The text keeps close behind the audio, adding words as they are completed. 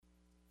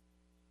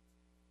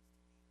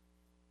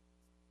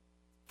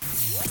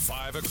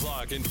5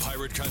 o'clock in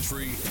Pirate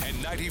Country, and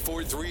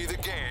 94.3 The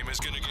Game is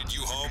going to get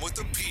you home with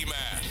the P-Man.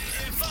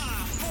 In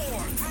 5,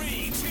 4,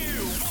 3,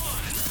 2,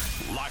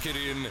 1. Lock it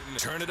in,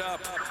 turn it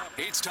up.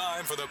 It's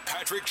time for the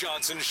Patrick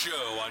Johnson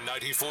Show on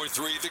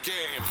 94.3 The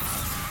Game.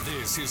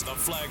 This is the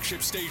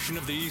flagship station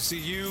of the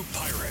ECU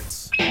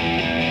Pirates.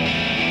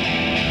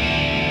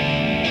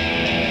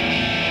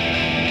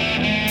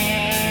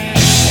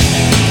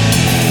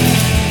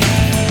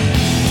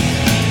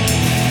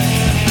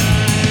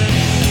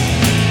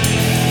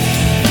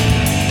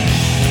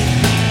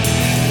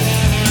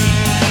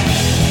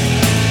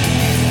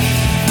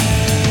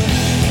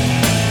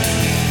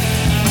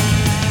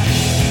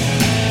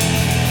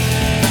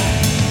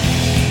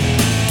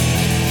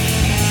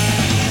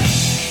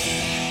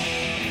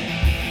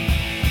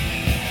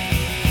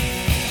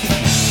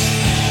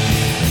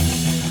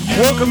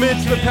 Welcome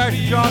into the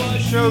Patrick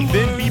Johnson Show.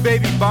 Ben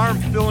B-Baby Byron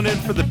filling in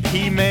for the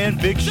P-Man.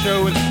 Big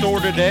show in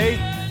store today.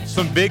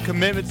 Some big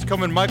commitments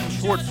coming Michael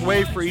Schwartz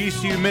way for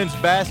ECU men's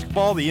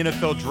basketball. The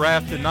NFL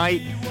draft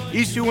tonight.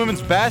 ECU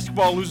women's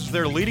basketball loses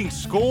their leading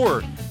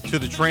scorer to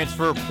the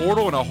transfer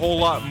portal and a whole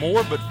lot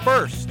more. But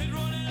first,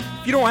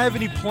 if you don't have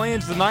any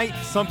plans tonight,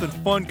 something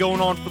fun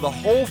going on for the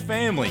whole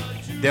family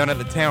down at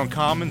the Town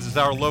Commons as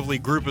our lovely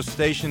group of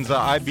stations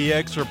at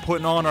IBX are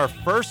putting on our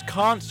first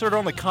concert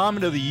on the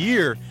Common of the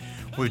year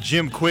with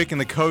Jim Quick and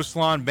the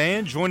Coastline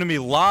Band. Joining me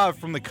live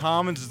from the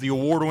Commons is the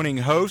award-winning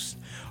host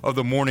of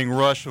the Morning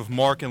Rush of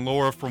Mark and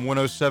Laura from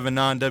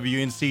 107.9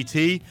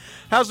 WNCT.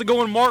 How's it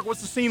going, Mark?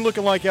 What's the scene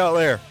looking like out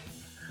there?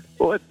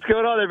 What's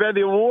going on there, man?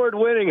 The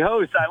award-winning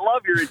host. I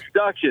love your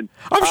introduction.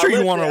 I'm sure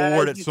you want an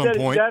award at some point.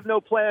 If you have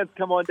no plans,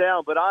 come on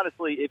down. But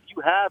honestly, if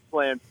you have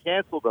plans,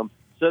 cancel them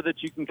so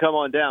that you can come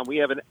on down. We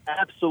have an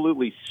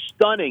absolutely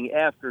stunning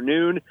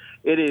afternoon.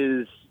 It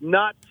is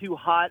not too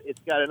hot.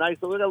 It's got a nice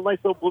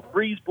little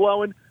breeze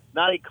blowing,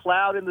 not a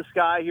cloud in the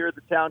sky here at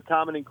the Town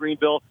Common in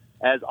Greenville,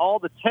 as all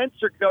the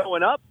tents are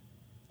going up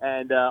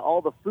and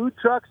all the food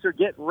trucks are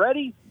getting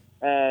ready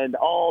and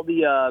all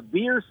the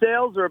beer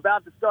sales are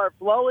about to start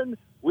flowing.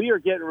 We are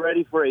getting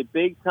ready for a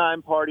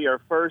big-time party,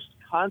 our first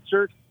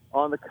concert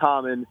on the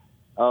Common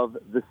of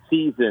the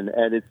season,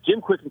 and it's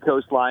Jim Quick and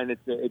Coastline.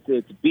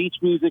 It's beach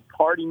music,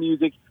 party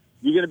music.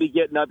 You're going to be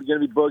getting up. You're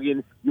going to be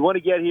boogieing. You want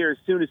to get here as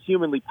soon as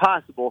humanly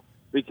possible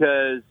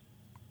because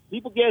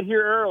people get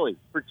here early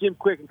for Jim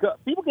Quick and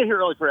people get here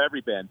early for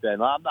every band,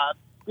 Ben. I'm not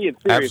being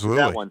serious with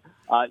that one.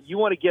 You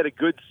want to get a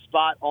good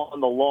spot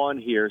on the lawn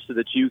here so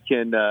that you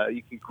can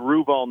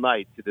groove all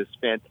night to this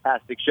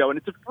fantastic show, and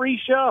it's a free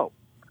show.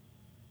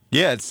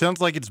 Yeah, it sounds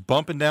like it's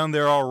bumping down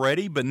there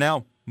already, but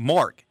now,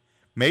 Mark,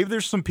 maybe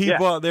there's some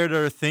people out there that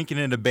are thinking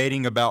and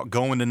debating about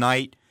going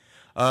tonight.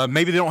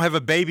 Maybe they don't have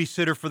a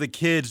babysitter for the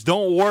kids.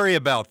 Don't worry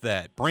about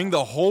that. Bring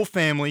the whole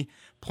family.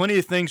 Plenty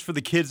of things for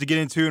the kids to get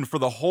into and for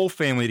the whole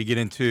family to get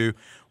into.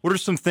 What are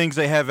some things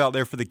they have out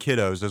there for the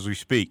kiddos as we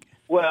speak?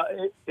 Well,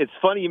 it's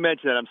funny you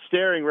mention that. I'm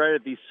staring right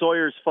at the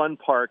Sawyer's Fun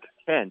Park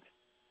tent,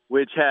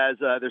 which has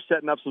they're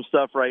setting up some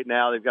stuff right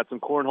now. They've got some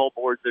cornhole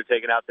boards they're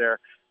taking out there.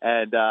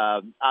 And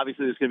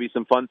obviously there's going to be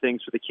some fun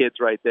things for the kids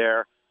right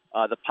there.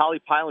 The Polly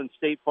Pylan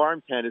State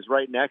Farm tent is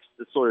right next to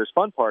the Sawyer's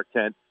Fun Park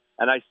tent,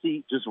 and I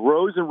see just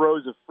rows and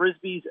rows of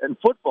Frisbees and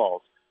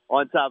footballs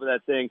on top of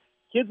that thing.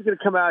 Kids are going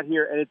to come out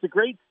here, and it's a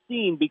great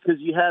scene because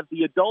you have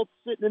the adults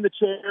sitting in the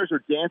chairs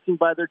or dancing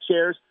by their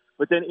chairs,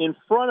 but then in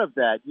front of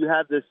that, you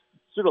have this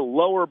sort of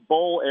lower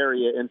bowl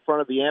area in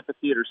front of the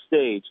amphitheater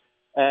stage,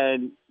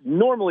 and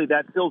normally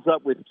that fills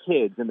up with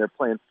kids, and they're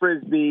playing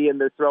Frisbee, and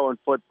they're throwing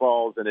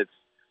footballs, and it's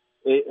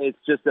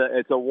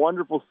a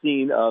wonderful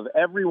scene of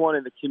everyone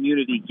in the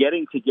community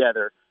getting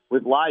together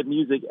with live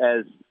music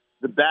as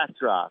the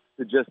backdrop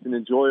to just an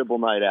enjoyable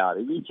night out.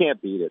 You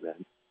can't beat it,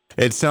 man.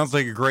 It sounds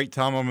like a great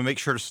time. I'm going to make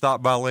sure to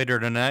stop by later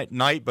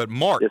tonight. But,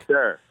 Mark, yes,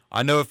 sir.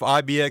 I know if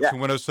IBX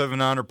and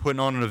 107.9 are putting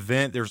on an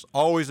event, there's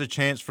always a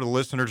chance for the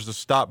listeners to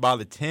stop by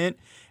the tent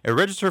and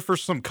register for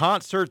some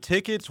concert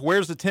tickets.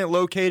 Where's the tent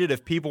located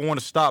if people want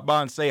to stop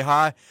by and say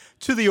hi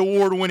to the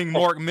award-winning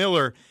Mark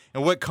Miller?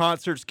 And what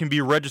concerts can be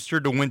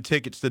registered to win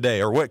tickets today,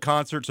 or what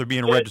concerts are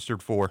being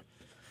registered for?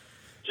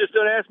 Just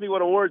don't ask me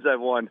what awards I've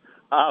won.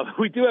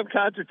 We do have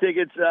concert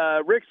tickets.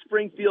 Rick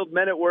Springfield,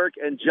 Men at Work,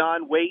 and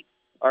John Waite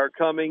are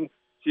coming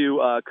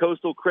to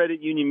Coastal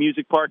Credit Union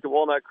Music Park at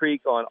Walnut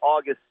Creek on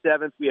August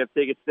 7th. We have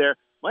tickets there.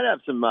 Might have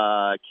some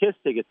KISS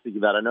tickets to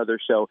give out. I know their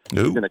show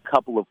is in a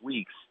couple of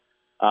weeks.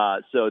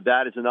 So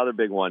that is another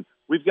big one.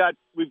 We've got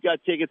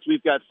tickets.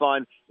 We've got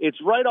fun. It's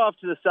right off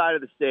to the side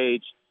of the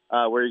stage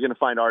where you're going to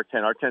find our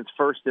tent. Our tent's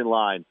first in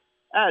line,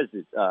 as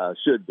it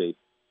should be,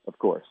 of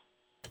course.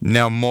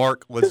 Now,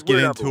 Mark, let's get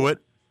into it.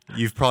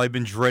 You've probably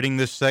been dreading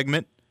this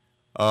segment.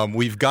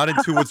 We've got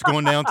into what's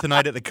going down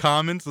tonight at the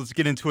Commons. Let's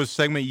get into a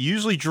segment you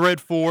usually dread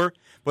for,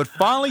 but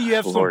finally you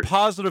have some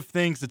positive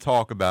things to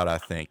talk about, I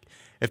think.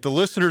 If the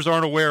listeners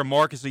aren't aware,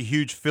 Mark is a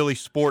huge Philly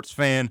sports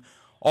fan.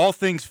 All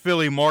things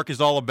Philly, Mark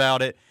is all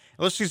about it.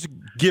 Let's just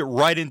get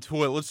right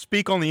into it. Let's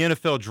speak on the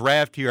NFL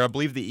draft here. I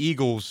believe the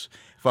Eagles,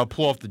 if I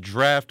pull off the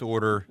draft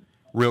order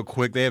real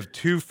quick. They have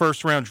 2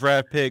 first-round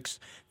draft picks,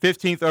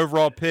 15th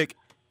overall pick,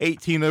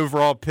 18th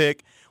overall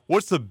pick.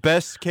 What's the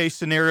best-case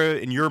scenario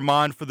in your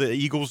mind for the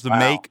Eagles to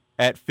make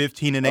at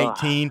 15 and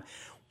 18?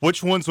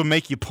 Which ones will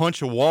make you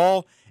punch a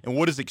wall, and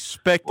what is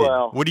expected?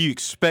 What do you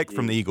expect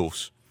from the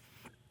Eagles?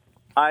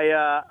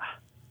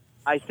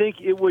 I think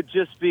it would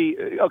just be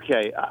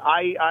okay.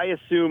 I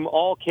assume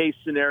all case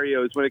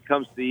scenarios when it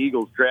comes to the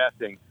Eagles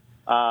drafting.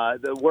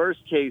 The worst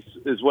case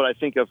is what I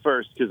think of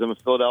first because I'm a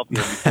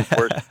Philadelphia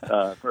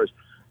first.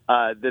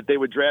 That they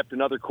would draft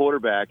another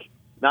quarterback.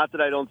 Not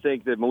that I don't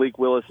think that Malik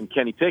Willis and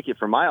Kenny Pickett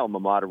from my alma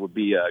mater would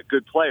be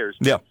good players.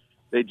 Yeah,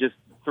 they just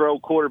throw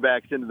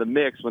quarterbacks into the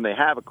mix when they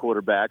have a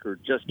quarterback or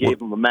just gave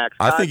them a max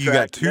contract. I think you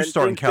got 2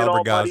 starting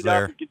caliber guys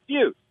there.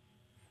 Confused.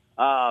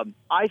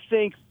 I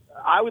think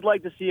I would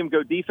like to see him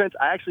go defense.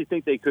 I actually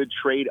think they could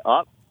trade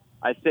up.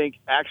 I think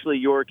actually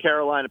your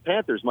Carolina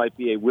Panthers might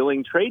be a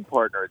willing trade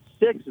partner at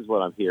 6 is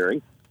what I'm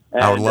hearing.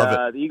 And, I would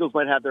love it. The Eagles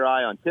might have their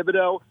eye on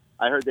Thibodeau.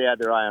 I heard they had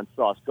their eye on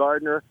Sauce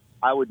Gardner.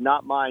 I would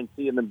not mind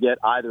seeing them get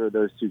either of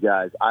those 2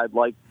 guys. I'd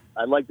like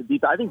the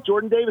defense. I think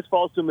Jordan Davis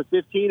falls to them at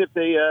 15 if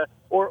they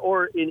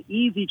or an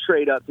easy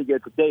trade up to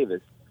get to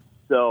Davis.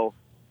 So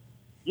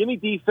give me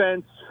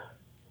defense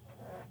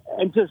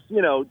and just,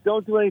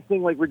 don't do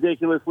anything like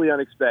ridiculously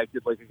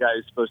unexpected like a guy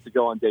who's supposed to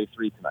go on day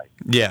 3 tonight.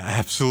 Yeah,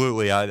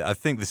 absolutely. I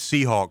think the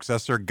Seahawks,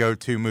 that's their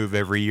go-to move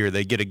every year.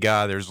 They get a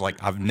guy there's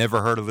like, I've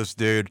never heard of this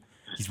dude.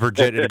 He's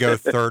projected to go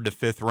 3rd to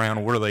 5th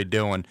round. What are they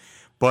doing?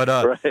 But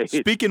right.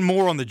 Speaking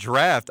more on the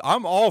draft,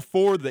 I'm all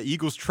for the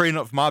Eagles trading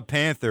up for my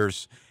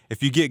Panthers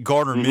if you get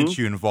Gardner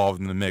Minshew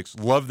involved in the mix.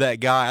 Love that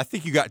guy. I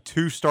think you got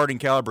 2 starting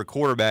caliber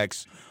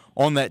quarterbacks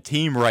on that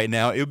team right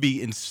now. It would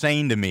be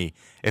insane to me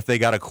if they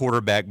got a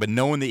quarterback. But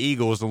knowing the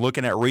Eagles and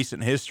looking at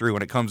recent history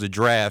when it comes to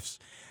drafts,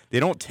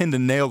 they don't tend to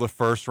nail the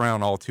first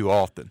round all too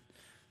often.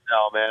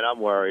 No, man, I'm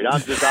worried. I'm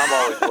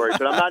always worried.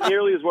 But I'm not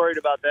nearly as worried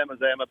about them as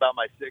I am about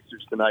my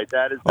Sixers tonight.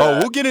 That is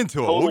we'll get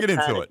into it. We'll get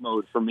into panic it.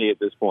 Mode for me at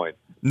this point.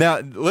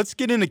 Now, let's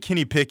get into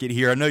Kenny Pickett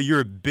here. I know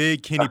you're a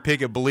big Kenny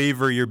Pickett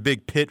believer. You're a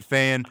big Pitt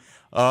fan.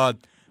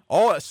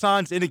 All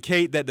signs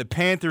indicate that the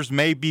Panthers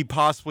may be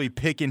possibly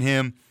picking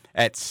him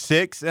at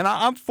 6, and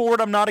I'm for it.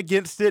 I'm not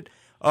against it.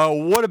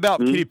 What about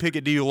Kenny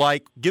Pickett do you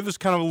like? Give us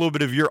kind of a little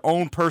bit of your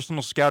own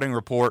personal scouting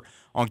report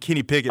on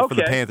Kenny Pickett for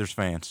the Panthers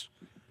fans.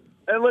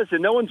 And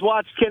listen, no one's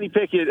watched Kenny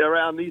Pickett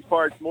around these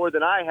parts more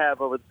than I have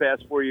over the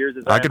past 4 years.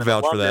 As I could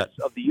vouch for that.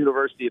 Of the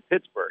University of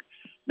Pittsburgh.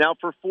 Now,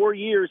 for 4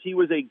 years, he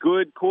was a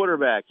good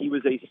quarterback. He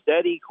was a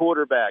steady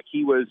quarterback.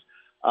 He was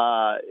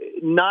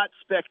not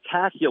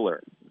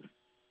spectacular.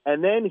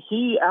 And then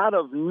he, out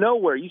of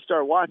nowhere, you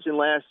start watching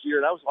last year,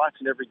 and I was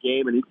watching every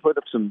game, and he put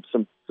up some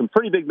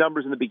pretty big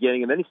numbers in the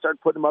beginning, and then he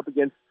started putting them up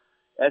against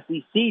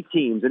SEC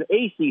teams and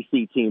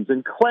ACC teams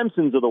and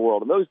Clemson's of the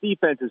world and those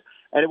defenses.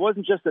 And it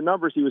wasn't just the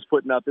numbers he was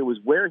putting up. It was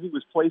where he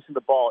was placing the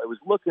ball. It was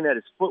looking at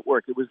his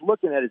footwork. It was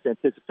looking at his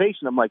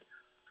anticipation. I'm like,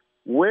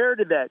 where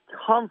did that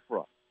come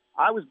from?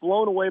 I was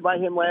blown away by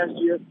him last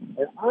year.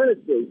 And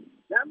honestly,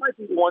 that might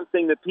be the one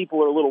thing that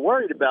people are a little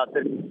worried about,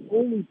 that he's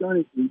only done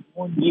it in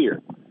 1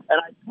 year. And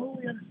I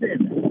totally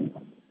understand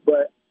that.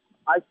 But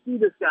I see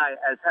this guy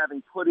as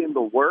having put in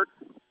the work.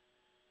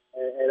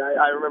 And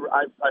I remember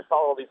I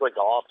saw all these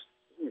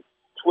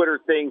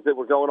Twitter things that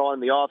were going on in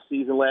the off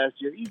season last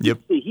year. You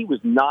can see he was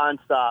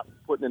nonstop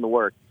putting in the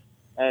work.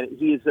 And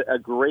he is a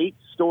great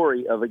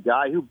story of a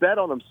guy who bet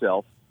on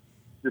himself,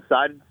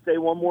 decided to stay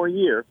 1 more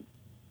year,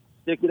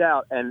 stick it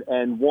out,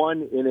 and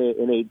won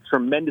in a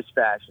tremendous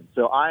fashion.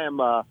 So I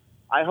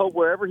hope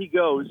wherever he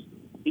goes,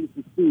 he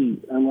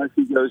succeeds, unless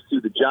he goes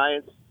to the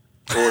Giants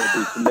or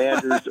the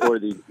Commanders or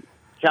the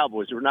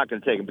Cowboys. We're not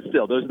going to take him, but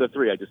still, those are the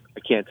 3 I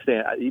can't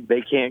stand.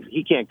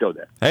 He can't go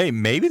there. Hey,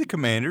 maybe the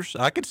Commanders.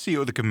 I could see it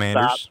with the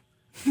Commanders.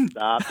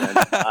 Stop, man.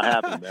 Not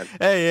happening, man.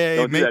 Hey,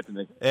 don't do that to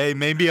me. Hey,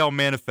 maybe I'll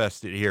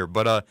manifest it here.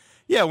 But,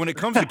 when it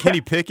comes to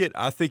Kenny Pickett,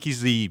 I think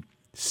he's the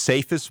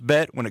safest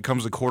bet when it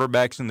comes to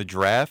quarterbacks in the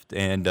draft,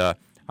 and I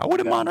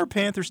wouldn't mind our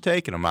Panthers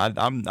taking him.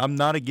 I'm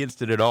not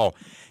against it at all.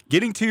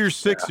 Getting to your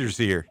Sixers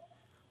here.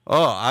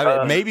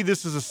 Maybe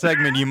this is a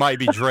segment you might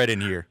be dreading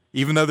here,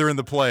 even though they're in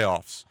the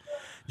playoffs.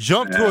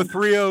 Jump to a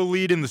 3-0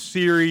 lead in the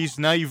series.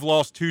 Now you've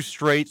lost 2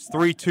 straights,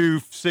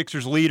 3-2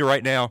 Sixers lead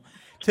right now.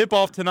 Tip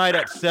off tonight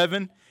at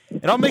 7.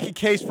 And I'll make a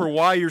case for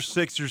why your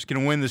Sixers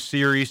can win the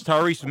series.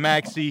 Tyrese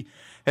Maxey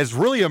has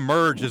really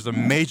emerged as a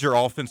major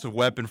offensive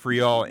weapon for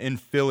y'all in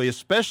Philly,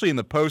 especially in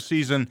the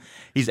postseason.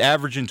 He's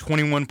averaging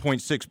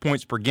 21.6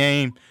 points per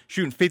game,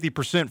 shooting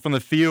 50% from the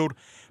field.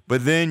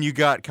 But then you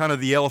got kind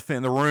of the elephant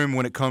in the room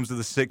when it comes to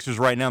the Sixers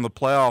right now in the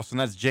playoffs, and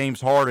that's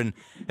James Harden.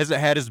 Hasn't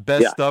had his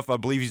best stuff. I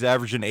believe he's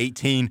averaging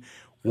 18.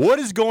 What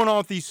is going on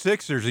with these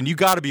Sixers? And you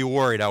got to be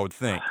worried, I would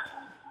think.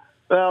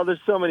 Well,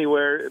 there's so many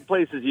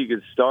places you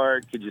could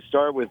start. Could you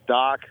start with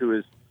Doc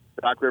Rivers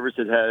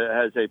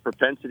has a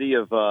propensity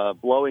of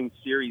blowing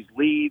series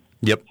leads.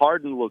 Yep.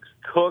 Harden looks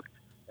cooked.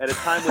 At a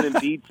time when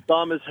Embiid's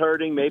thumb is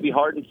hurting, maybe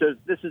Harden says,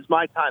 this is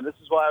my time. This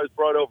is why I was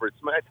brought over.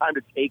 It's my time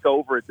to take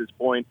over at this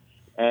point.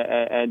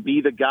 and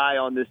be the guy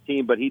on this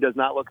team, but he does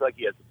not look like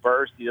he has the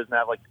burst. He doesn't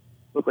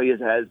look like he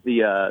has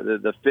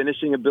the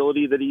finishing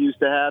ability that he used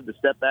to have. The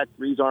step back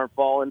threes aren't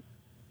falling.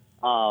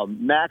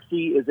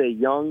 Maxey is a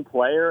young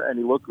player, and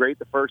he looked great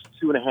the first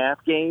 2.5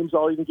 games.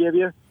 All he can give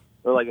you,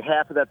 or like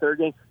half of that third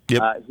game.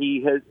 Yep.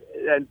 He has,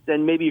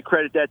 and maybe you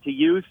credit that to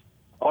youth,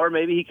 or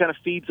maybe he kind of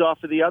feeds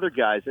off of the other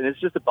guys, and it's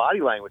just a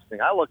body language thing.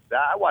 I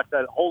watched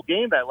that whole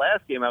game, that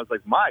last game. I was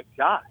like, my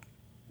God,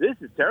 this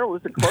is terrible.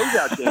 This is a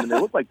closeout game, and they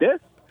look like this.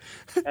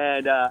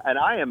 And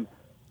I am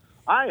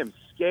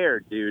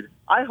scared, dude.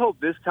 I hope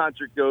this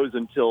concert goes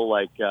until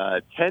like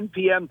 10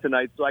 p.m.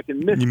 tonight, so I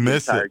can miss the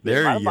entire game.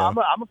 There you go.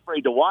 I'm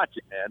afraid to watch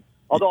it, man.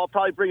 Although I'll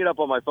probably bring it up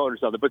on my phone or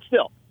something. But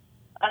still,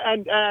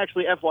 and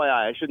actually,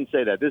 FYI, I shouldn't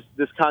say that.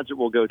 This concert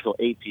will go till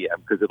 8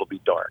 p.m. because it'll be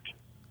dark.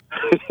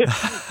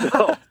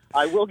 So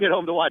I will get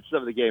home to watch some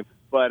of the game,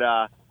 but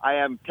I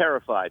am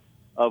terrified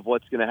of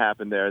what's going to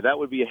happen there. That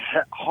would be a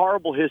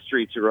horrible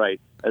history to write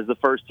as the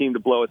first team to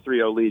blow a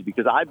 3-0 lead,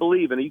 because I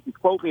believe, and you can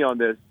quote me on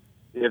this,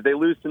 if they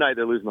lose tonight,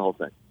 they're losing the whole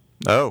thing.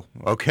 Oh,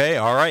 okay.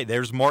 All right.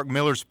 There's Mark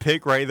Miller's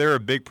pick right there, a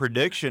big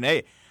prediction.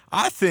 Hey,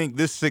 I think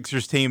this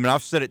Sixers team, and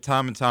I've said it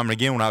time and time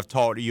again when I've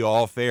talked to you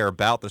off air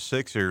about the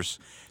Sixers,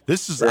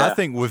 I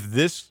think with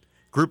this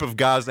group of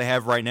guys they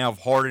have right now, of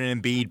Harden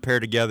and Embiid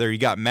paired together, you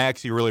got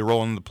Maxey really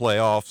rolling in the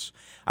playoffs.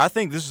 I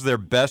think this is their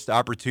best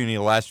opportunity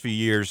the last few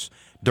years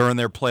during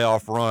their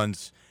playoff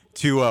runs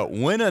to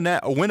win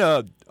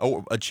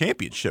a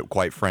championship,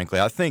 quite frankly.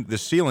 I think the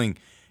ceiling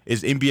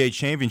is NBA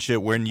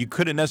championship, when you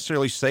couldn't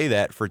necessarily say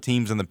that for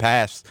teams in the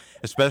past,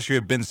 especially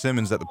with Ben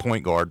Simmons at the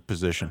point guard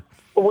position.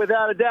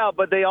 Without a doubt,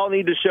 but they all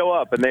need to show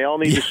up, and they all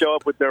need to show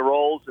up with their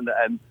roles,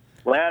 and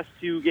last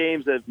 2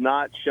 games have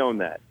not shown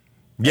that.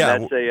 Yeah,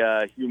 and that's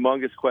a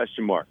humongous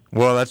question mark.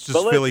 Well, that's just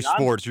Philly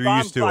sports. You're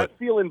used to it. I'm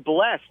feeling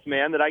blessed,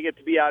 man, that I get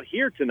to be out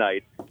here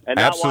tonight and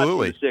not watching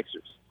the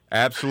Sixers.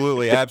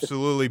 Absolutely.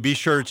 Be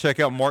sure to check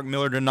out Mark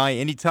Miller tonight,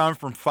 anytime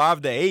from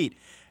 5 to 8,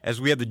 as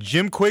we have the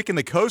Jim Quick and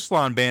the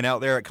Coastline Band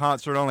out there at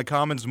Concert on the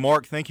Commons.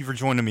 Mark, thank you for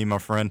joining me, my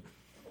friend.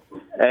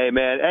 Hey,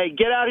 man. Hey,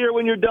 get out here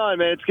when you're done,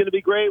 man. It's going to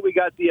be great. We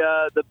got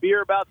the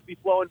beer about to be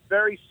flowing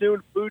very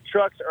soon. Food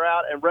trucks are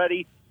out and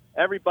ready.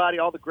 Everybody,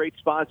 all the great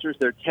sponsors,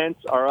 their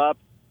tents are up.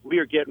 We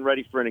are getting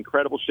ready for an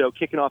incredible show,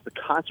 kicking off the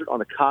Concert on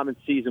the Commons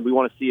season. We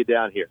want to see you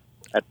down here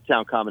at the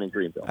Town Common in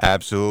Greenville.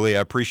 Absolutely.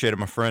 I appreciate it,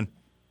 my friend.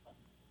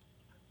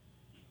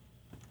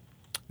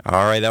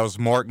 All right, that was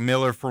Mark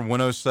Miller from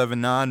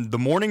 107.9. The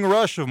Morning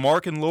Rush of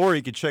Mark and Lori.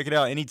 You can check it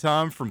out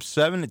anytime from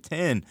 7 to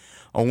 10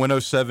 on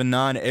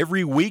 107.9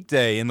 every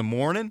weekday in the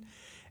morning.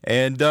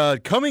 And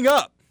coming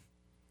up,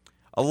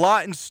 a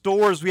lot in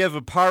stores. We have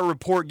a Pirate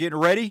Report getting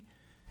ready.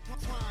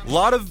 A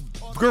lot of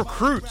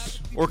recruits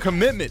or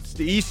commitments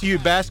to ECU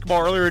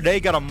basketball earlier today.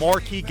 Got a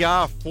marquee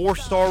guy, a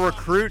 4-star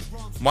recruit.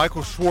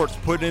 Michael Schwartz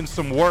putting in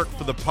some work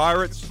for the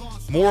Pirates.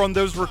 More on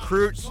those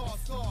recruits.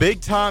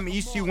 Big-time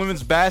ECU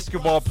women's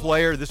basketball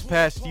player this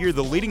past year,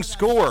 the leading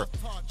scorer,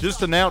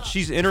 just announced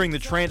she's entering the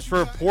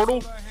transfer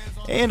portal.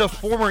 And a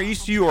former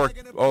ECU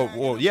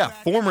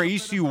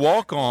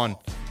walk-on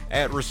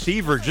at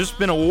receiver just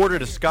been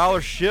awarded a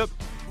scholarship.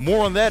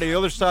 More on that at the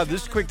other side of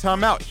this quick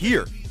timeout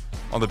here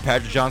on the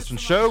Patrick Johnson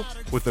Show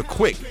with a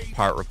quick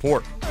Pirate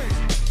Report.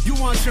 You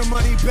want your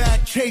money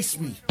back? Chase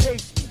me.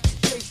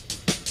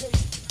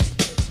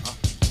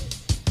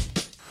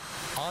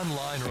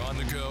 Online or on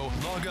the go,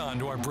 log on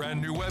to our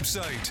brand new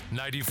website,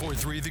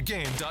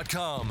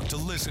 943thegame.com, to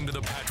listen to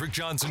the Patrick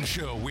Johnson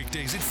Show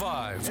weekdays at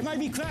 5. It might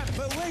be crap,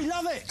 but we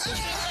love it.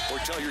 Or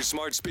tell your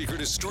smart speaker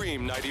to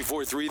stream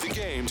 943 The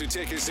Game to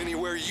take us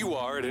anywhere you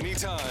are at any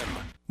time.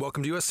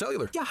 Welcome to U.S.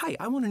 Cellular. Yeah, hi.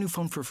 I want a new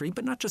phone for free,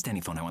 but not just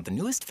any phone. I want the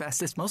newest,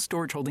 fastest, most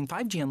storage-holding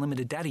 5G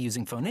unlimited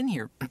data-using phone in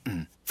here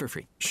for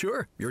free.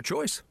 Sure, your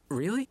choice.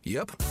 Really?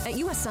 Yep. At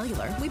U.S.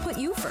 Cellular, we put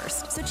you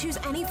first. So choose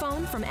any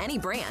phone from any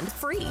brand,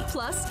 free.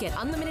 Plus, get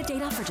unlimited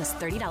data for just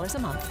 $30 a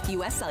month.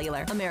 U.S.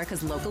 Cellular,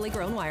 America's locally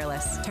grown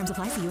wireless. Terms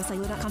apply. See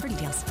uscellular.com for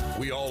details.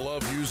 We all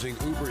love using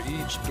Uber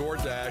Eats,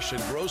 DoorDash,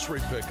 and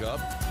grocery pickup.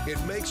 It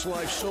makes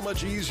life so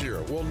much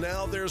easier. Well,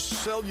 now there's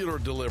cellular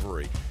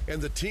delivery, and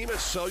the team at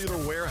Cellular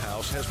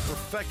Warehouse has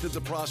perfected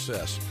the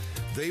process.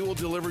 They will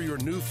deliver your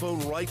new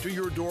phone right to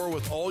your door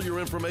with all your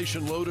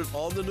information loaded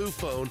on the new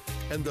phone.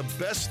 And the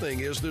best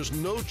thing is there's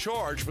no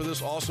charge for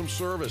this awesome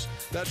service.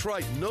 That's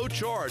right, no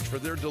charge for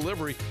their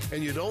delivery,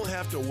 and you don't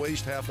have to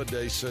waste half a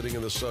day sitting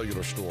in the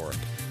cellular store.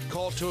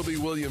 Call Toby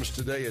Williams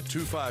today at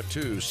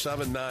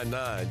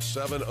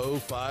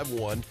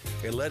 252-799-7051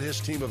 and let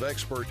his team of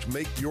experts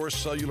make your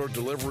cellular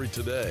delivery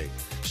today.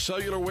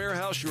 Cellular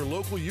Warehouse, your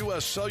local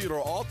U.S.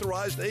 Cellular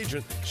authorized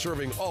agent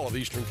serving all of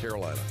Eastern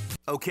Carolina.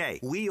 Okay,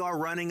 we are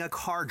running a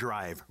car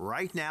drive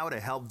right now to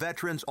help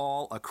veterans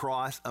all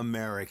across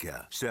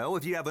America. So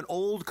if you have an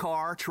old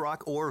car,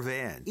 truck, or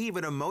van,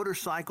 even a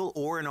motorcycle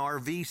or an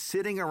RV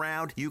sitting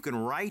around, you can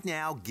right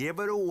now give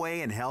it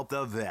away and help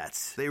the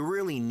vets. They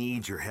really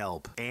need your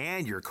help.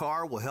 And your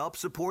car will help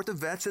support the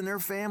vets and their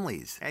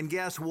families. And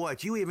guess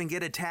what? You even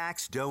get a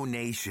tax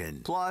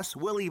donation. Plus,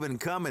 we'll even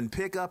come and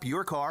pick up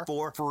your car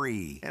for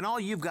free. And all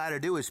you've got to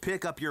do is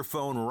pick up your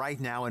phone right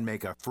now and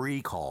make a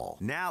free call.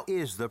 Now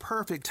is the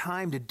perfect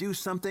time to do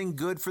something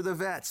good for the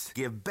vets.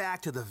 Give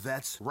back to the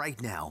vets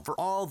right now for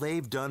all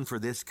they've done for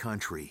this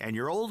country. And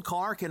your old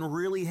car can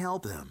really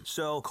help them.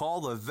 So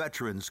call the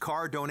Veterans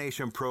Car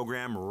Donation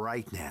Program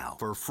right now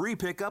for free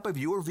pickup of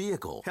your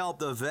vehicle. Help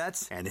the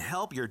vets and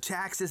help your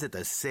taxes at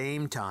the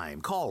same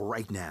time. Call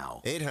right now.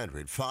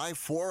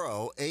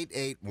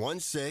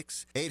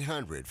 800-540-8816.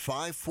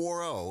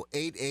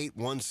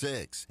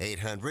 800-540-8816.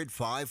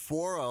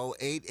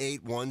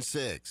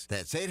 800-540-8816.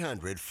 That's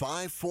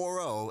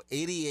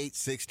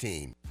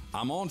 800-540-8816.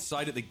 I'm on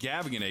site at the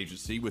Gavigan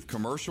Agency with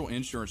commercial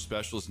insurance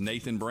specialist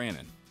Nathan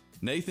Brannon.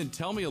 Nathan,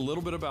 tell me a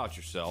little bit about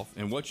yourself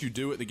and what you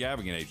do at the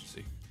Gavigan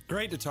Agency.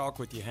 Great to talk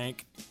with you,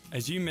 Hank.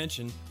 As you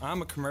mentioned,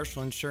 I'm a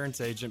commercial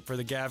insurance agent for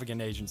the Gavigan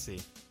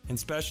Agency and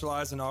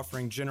specialize in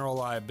offering general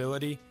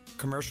liability,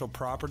 commercial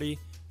property,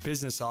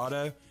 business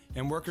auto,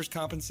 and workers'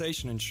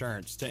 compensation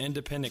insurance to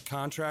independent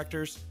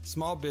contractors,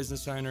 small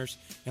business owners,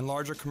 and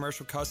larger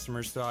commercial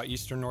customers throughout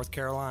eastern North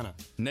Carolina.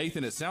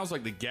 Nathan, it sounds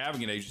like the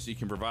Gavigan Agency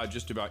can provide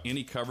just about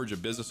any coverage a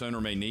business owner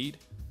may need.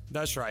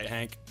 That's right,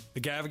 Hank.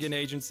 The Gavigan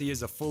Agency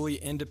is a fully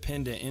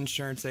independent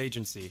insurance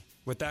agency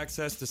with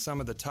access to some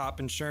of the top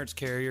insurance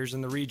carriers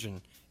in the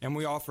region, and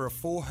we offer a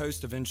full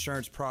host of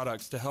insurance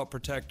products to help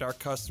protect our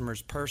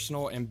customers'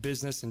 personal and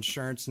business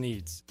insurance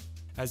needs.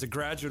 As a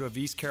graduate of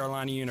East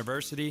Carolina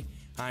University,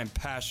 I am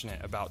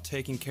passionate about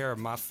taking care of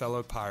my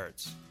fellow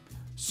pirates.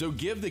 So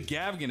give the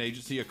Gavigan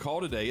Agency a call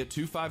today at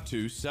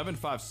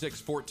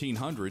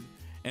 252-756-1400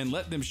 and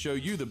let them show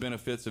you the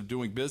benefits of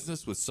doing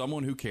business with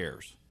someone who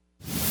cares.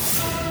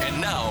 And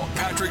now,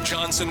 Patrick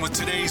Johnson with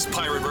today's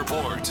Pirate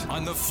Report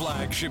on the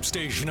flagship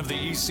station of the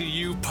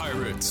ECU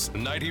Pirates,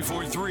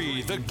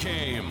 94.3 The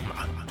Game.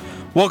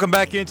 Welcome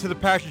back into the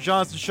Patrick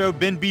Johnson Show.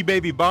 Ben B.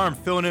 Baby Barm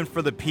filling in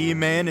for the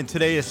P-Man, and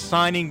today is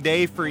signing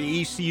day for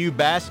ECU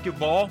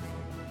basketball.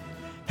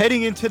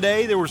 Heading in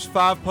today, there was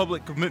 5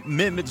 public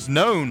commitments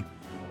known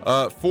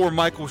for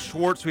Michael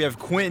Schwartz. We have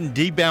Quentin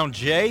D-Bound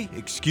J.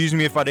 Excuse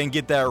me if I didn't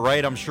get that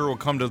right. I'm sure we'll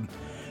come to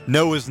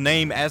know his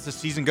name as the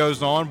season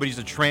goes on, but he's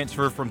a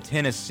transfer from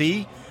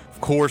Tennessee. Of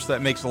course,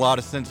 that makes a lot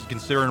of sense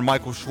considering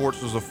Michael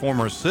Schwartz was a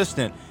former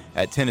assistant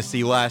at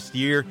Tennessee last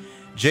year.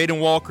 Jaden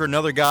Walker,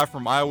 another guy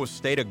from Iowa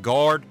State, a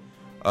guard.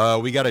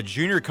 We got a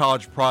junior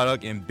college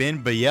product in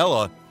Ben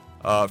Biella,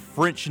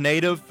 French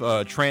native,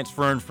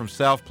 transferring from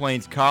South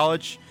Plains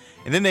College.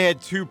 And then they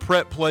had 2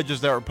 prep pledges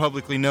that were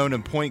publicly known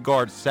in point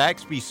guard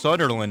Saxby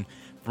Sutherland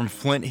from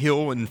Flint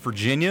Hill in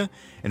Virginia,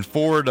 and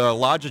forward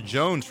Elijah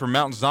Jones from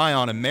Mount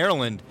Zion in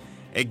Maryland.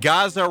 And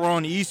guys that were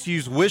on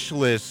ECU's wish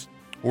list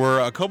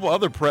were a couple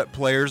other prep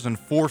players and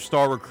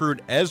 4-star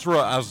recruit Ezra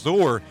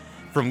Azor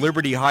from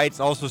Liberty Heights,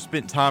 also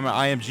spent time at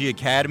IMG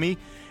Academy,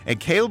 and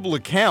Caleb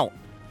LeCount,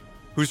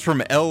 who's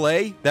from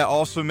L.A. That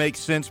also makes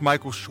sense.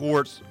 Michael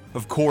Schwartz,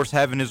 of course,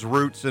 having his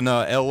roots in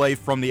L.A.,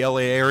 from the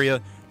L.A.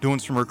 area, doing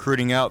some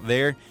recruiting out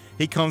there.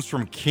 He comes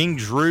from King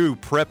Drew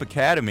Prep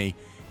Academy.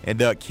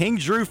 And King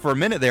Drew, for a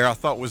minute there, I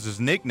thought was his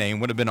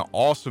nickname. Would have been an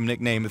awesome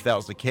nickname if that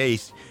was the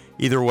case.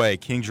 Either way,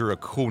 King Drew, a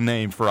cool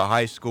name for a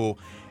high school.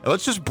 And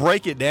let's just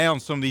break it down,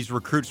 some of these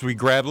recruits we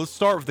grabbed. Let's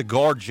start with the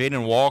guard,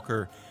 Jaden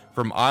Walker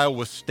from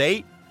Iowa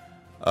State.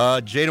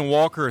 Jaden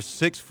Walker, a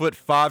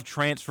 6'5"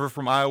 transfer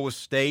from Iowa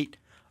State.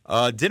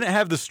 Didn't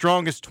have the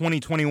strongest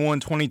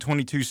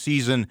 2021-2022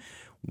 season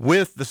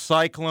with the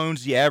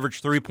Cyclones. He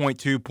averaged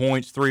 3.2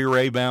 points, 3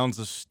 rebounds,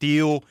 a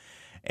steal,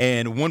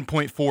 and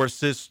 1.4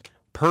 assists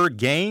per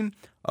game.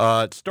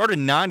 Started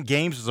 9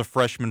 games as a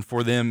freshman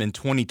for them in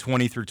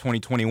 2020 through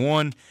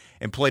 2021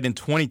 and played in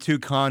 22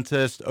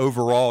 contests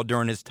overall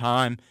during his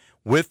time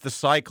with the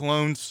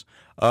Cyclones.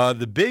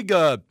 The big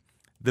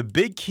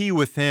key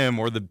with him,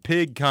 or the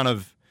big kind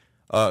of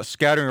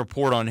scouting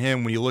report on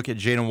him when you look at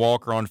Jaden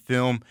Walker on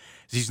film,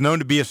 is he's known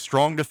to be a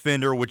strong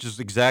defender, which is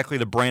exactly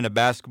the brand of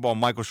basketball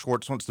Michael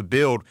Schwartz wants to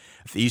build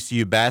with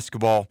ECU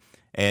basketball.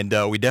 And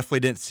we definitely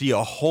didn't see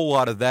a whole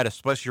lot of that,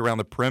 especially around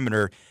the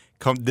perimeter,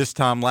 come this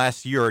time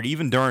last year, and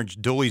even during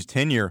Dooley's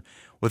tenure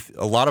with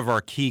a lot of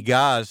our key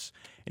guys.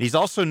 And he's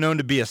also known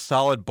to be a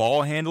solid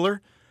ball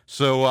handler.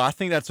 So I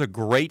think that's a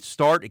great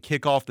start to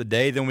kick off the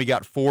day. Then we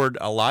got forward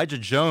Elijah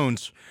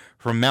Jones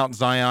from Mount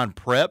Zion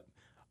Prep.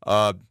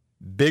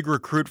 Big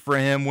recruit for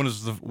him.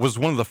 Was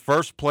one of the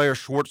first players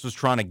Schwartz was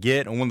trying to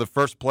get, and one of the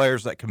first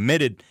players that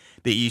committed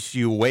to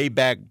ECU way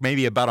back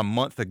maybe about a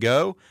month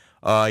ago.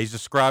 He's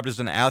described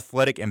as an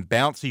athletic and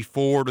bouncy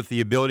forward with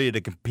the ability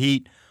to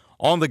compete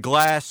on the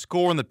glass,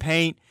 score in the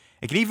paint,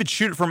 and can even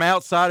shoot it from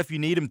outside if you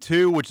need him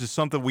to, which is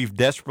something we've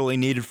desperately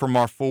needed from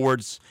our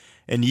forwards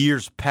in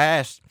years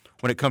past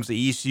when it comes to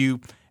ECU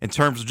in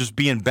terms of just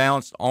being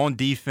balanced on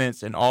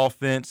defense and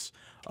offense.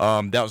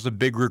 That was a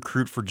big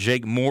recruit for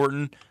Jake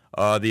Morton,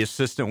 the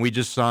assistant we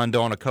just signed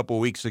on a couple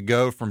weeks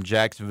ago from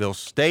Jacksonville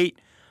State.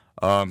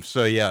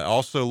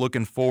 Also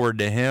looking forward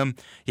to him.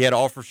 He had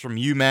offers from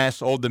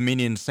UMass, Old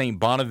Dominion, St.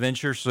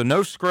 Bonaventure, so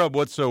no scrub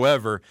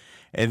whatsoever.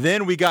 And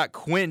then we got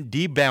Quentin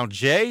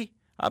DeBounger,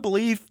 I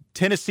believe,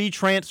 Tennessee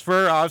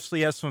transfer.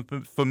 Obviously has some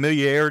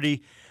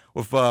familiarity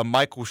with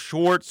Michael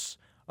Schwartz.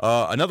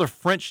 Another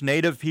French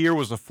native here,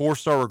 was a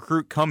 4-star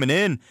recruit coming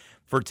in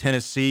for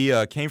Tennessee.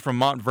 Came from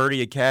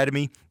Montverde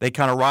Academy. They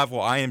kind of rival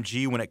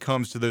IMG when it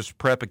comes to those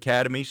prep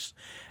academies.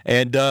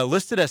 And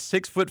listed as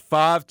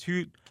 6'5",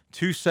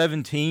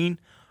 217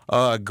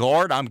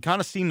 guard. I'm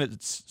kind of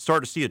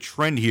start to see a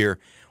trend here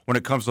when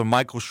it comes to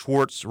Michael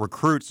Schwartz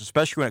recruits,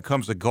 especially when it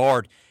comes to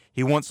guard.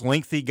 He wants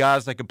lengthy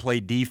guys that can play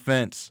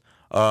defense.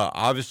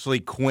 Obviously,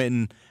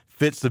 Quentin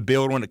fits the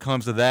bill when it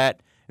comes to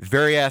that.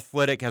 Very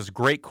athletic, has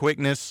great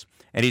quickness,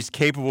 and he's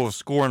capable of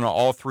scoring on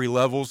all 3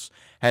 levels.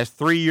 Has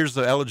 3 years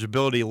of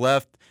eligibility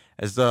left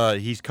as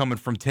he's coming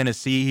from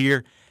Tennessee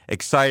here.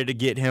 Excited to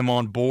get him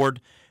on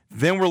board.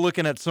 Then we're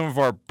looking at some of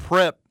our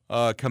prep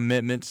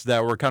commitments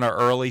that were kind of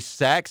early.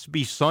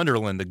 Saxby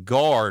Sunderland, the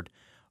guard,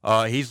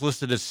 he's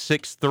listed as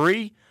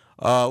 6'3",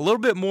 a little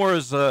bit more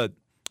of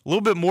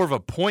a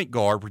point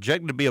guard,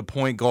 projected to be a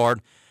point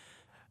guard.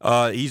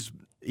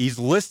 He's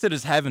listed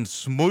as having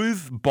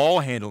smooth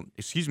ball handling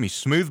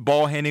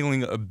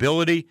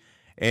ability,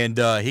 and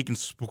he can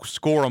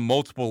score on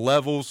multiple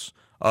levels.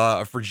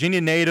 A Virginia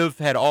native,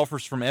 had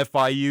offers from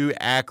FIU,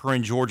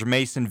 Akron, George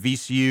Mason,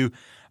 VCU,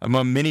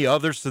 among many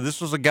others. So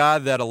this was a guy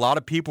that a lot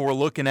of people were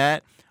looking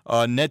at.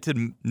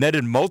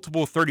 Netted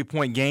multiple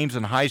 30-point games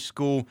in high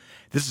school.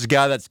 This is a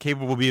guy that's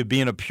capable of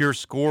being a pure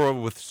scorer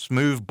with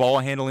smooth ball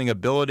handling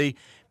ability.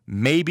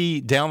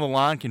 Maybe down the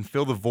line can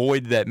fill the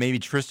void that maybe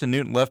Tristan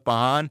Newton left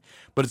behind.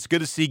 But it's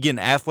good to see getting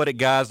athletic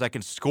guys that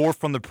can score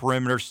from the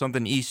perimeter,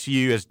 something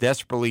ECU has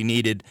desperately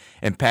needed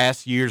in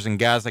past years, and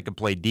guys that can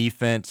play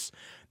defense.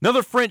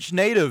 Another French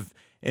native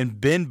in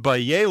Ben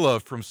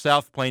Bayela from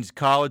South Plains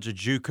College, a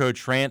JUCO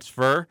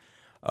transfer.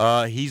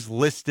 He's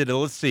listed,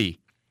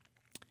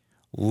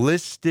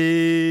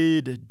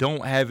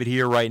 don't have it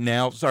here right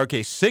now. So,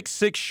 okay,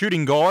 6'6"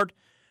 shooting guard.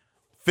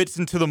 Fits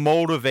into the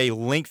mold of a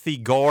lengthy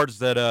guards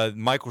that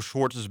Michael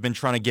Schwartz has been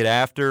trying to get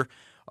after.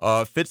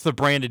 Fits the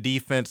brand of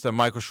defense that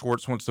Michael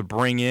Schwartz wants to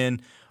bring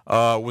in.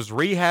 Was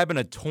rehabbing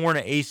a torn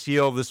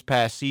ACL this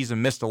past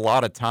season, missed a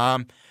lot of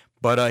time,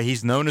 but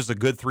he's known as a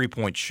good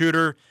three-point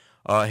shooter.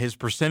 His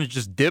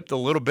percentages dipped a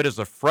little bit as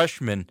a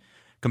freshman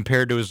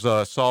compared to his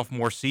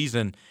sophomore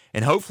season,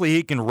 and hopefully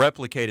he can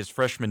replicate his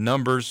freshman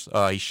numbers.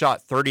 He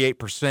shot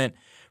 38%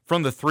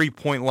 from the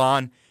three-point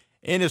line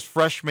in his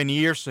freshman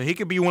year, so he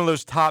could be one of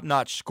those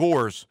top-notch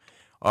scorers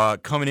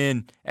coming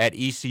in at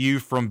ECU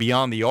from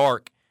beyond the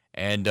arc,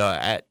 and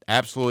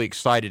absolutely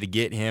excited to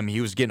get him.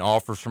 He was getting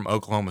offers from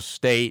Oklahoma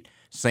State,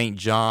 St.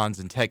 John's,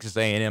 and Texas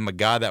A&M, a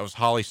guy that was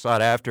highly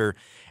sought after.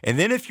 And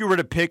then if you were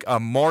to pick a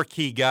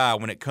marquee guy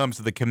when it comes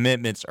to the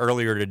commitments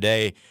earlier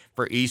today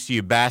for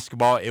ECU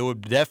basketball, it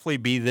would definitely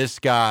be this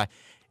guy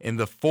in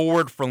the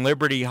forward from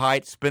Liberty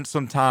Heights, spent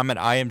some time at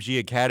IMG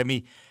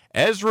Academy,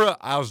 Ezra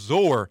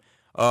Alzor.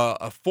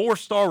 A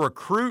 4-star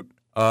recruit,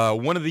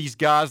 one of these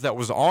guys that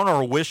was on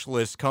our wish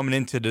list coming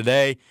into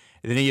today,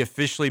 and then he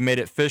officially made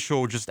it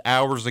official just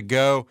hours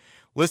ago.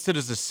 Listed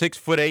as a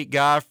 6'8"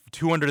 guy,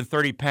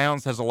 230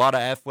 pounds, has a lot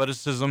of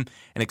athleticism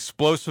and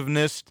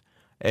explosiveness.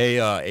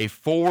 A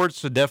forward,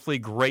 so definitely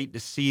great to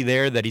see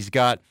there that he's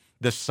got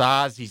the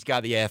size, he's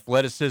got the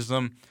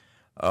athleticism.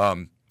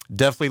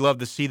 Definitely love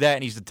to see that,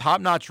 and he's a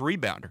top-notch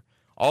rebounder.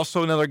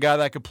 Also another guy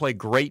that could play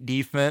great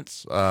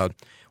defense.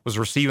 Was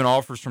receiving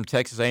offers from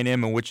Texas A&M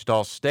and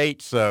Wichita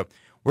State. So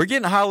we're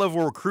getting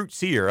high-level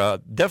recruits here.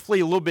 Definitely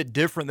a little bit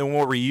different than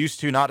what we're used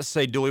to. Not to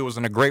say Dooley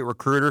wasn't a great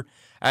recruiter.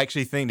 I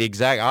actually think the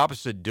exact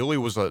opposite. Dooley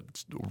was a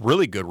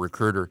really good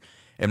recruiter,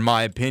 in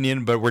my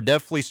opinion. But we're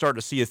definitely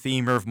starting to see a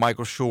theme here of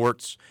Michael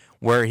Schwartz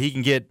where he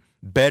can get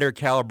better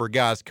caliber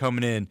guys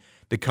coming in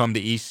to come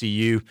to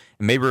ECU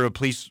and maybe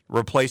replace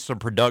some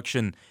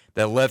production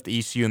that left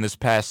ECU in this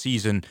past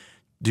season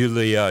due to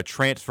the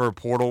transfer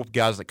portal,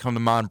 guys that come to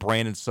mind,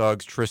 Brandon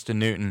Suggs, Tristan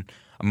Newton,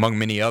 among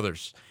many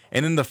others.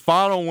 And then the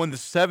final one, the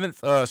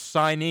seventh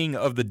signing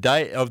of the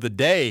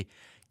day,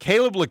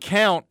 Caleb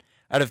LeCount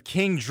out of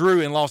King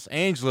Drew in Los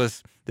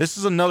Angeles. This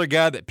is another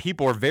guy that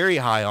people are very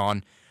high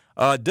on.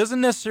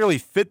 Doesn't necessarily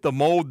fit the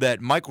mold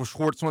that Michael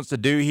Schwartz wants to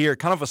do here.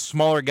 Kind of a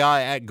smaller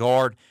guy at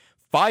guard,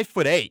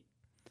 5'8",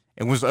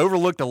 and was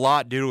overlooked a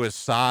lot due to his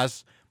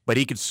size, but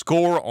he could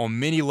score on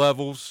many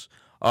levels.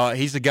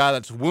 He's a guy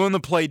that's willing to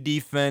play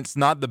defense,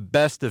 not the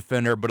best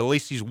defender, but at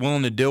least he's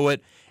willing to do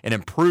it and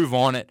improve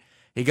on it.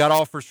 He got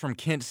offers from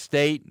Kent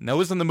State. That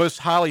wasn't the most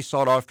highly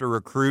sought-after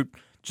recruit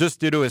just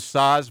due to his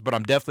size, but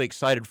I'm definitely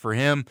excited for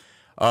him.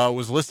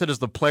 Was listed as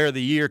the player of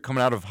the year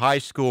coming out of high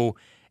school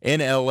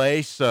in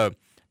L.A., so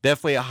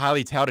definitely a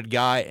highly touted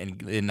guy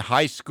in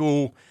high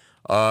school.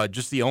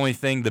 Just the only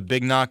thing, the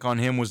big knock on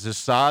him was his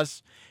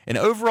size. And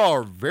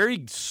overall, a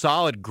very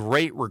solid,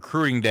 great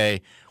recruiting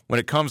day when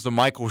it comes to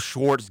Michael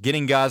Schwartz,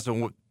 getting guys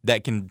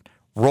that can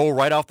roll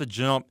right off the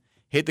jump,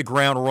 hit the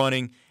ground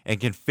running, and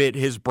can fit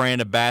his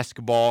brand of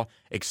basketball.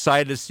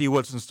 Excited to see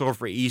what's in store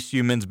for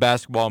ECU men's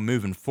basketball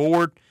moving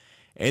forward.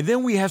 And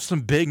then we have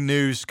some big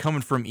news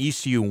coming from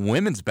ECU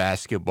women's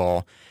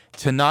basketball.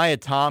 Tania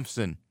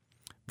Thompson,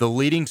 the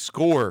leading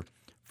scorer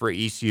for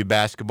ECU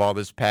basketball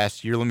this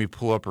past year. Let me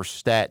pull up her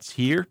stats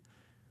here.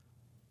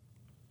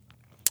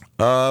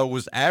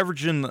 Was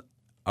averaging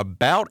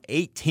about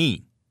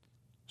 18.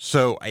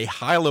 So a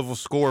high-level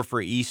scorer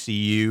for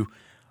ECU.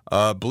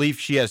 Believe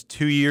she has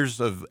 2 years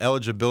of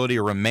eligibility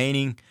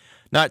remaining.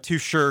 Not too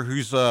sure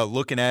who's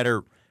looking at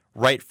her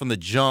right from the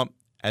jump,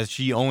 as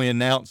she only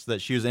announced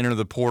that she was entering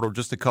the portal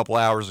just a couple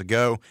hours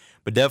ago.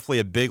 But definitely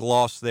a big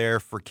loss there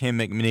for Kim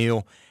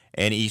McNeil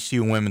and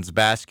ECU women's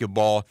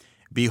basketball.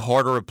 Be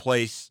hard to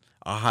replace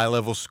a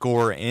high-level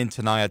scorer in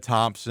Tania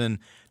Thompson.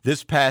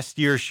 This past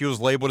year, she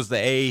was labeled as the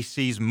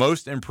AAC's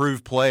most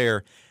improved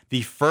player,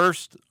 the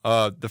first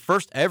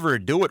ever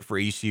to do it for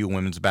ECU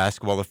women's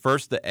basketball, the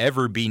first to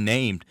ever be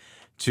named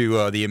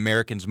to the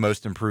American's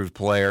most improved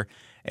player.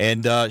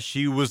 And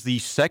she was the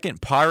second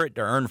Pirate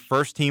to earn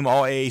first-team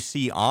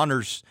All-AAC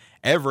honors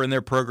ever in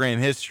their program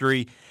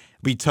history.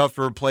 Be tough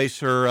to replace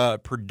her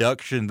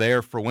production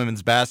there for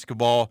women's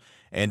basketball,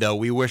 and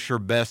we wish her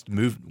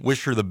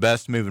the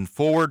best moving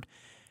forward.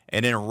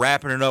 And then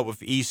wrapping it up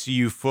with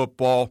ECU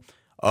football,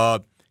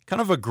 kind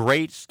of a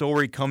great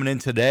story coming in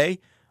today.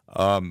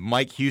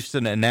 Mike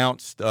Houston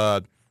announced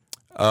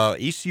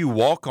ECU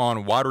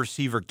walk-on wide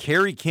receiver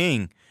Kerry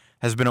King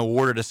has been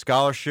awarded a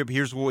scholarship.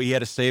 Here's what he had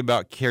to say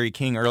about Kerry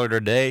King earlier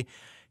today.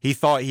 He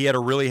thought he had a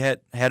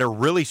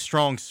really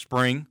strong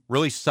spring,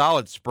 really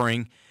solid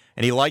spring,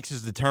 and he likes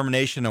his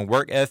determination and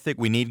work ethic.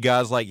 We need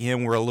guys like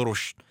him. We're a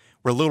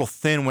little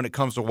thin when it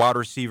comes to wide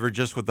receiver,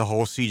 just with the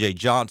whole C.J.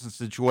 Johnson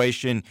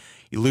situation.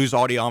 You lose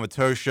Audie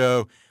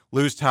Amatosho,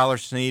 lose Tyler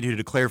Snead, who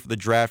declared for the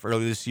draft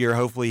earlier this year.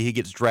 Hopefully he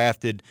gets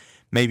drafted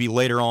maybe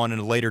later on in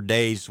the later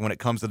days when it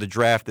comes to the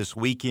draft this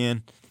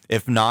weekend.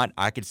 If not,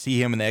 I could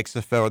see him in the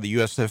XFL or the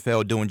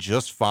USFL doing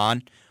just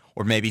fine,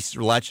 or maybe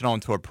latching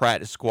on to a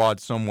practice squad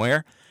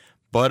somewhere.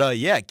 But,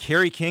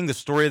 Kerry King, the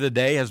story of the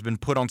day, has been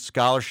put on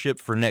scholarship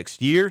for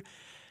next year.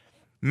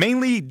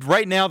 Mainly,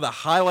 right now, the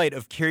highlight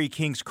of Kerry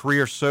King's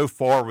career so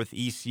far with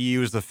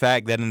ECU is the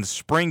fact that in the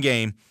spring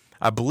game,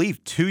 I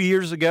believe 2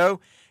 years ago,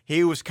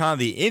 he was kind of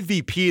the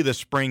MVP of the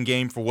spring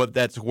game for what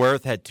that's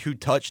worth, had 2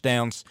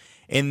 touchdowns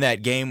in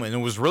that game, and it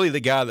was really the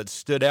guy that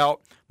stood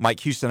out. Mike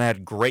Houston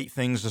had great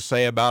things to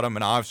say about him,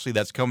 and obviously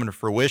that's coming to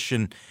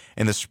fruition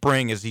in the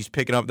spring as he's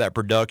picking up that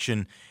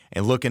production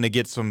and looking to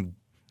get some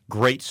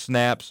great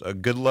snaps, a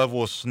good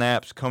level of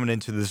snaps coming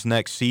into this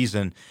next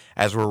season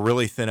as we're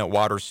really thin at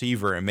wide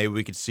receiver, and maybe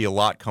we could see a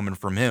lot coming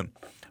from him.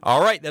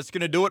 All right, that's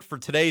going to do it for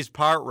today's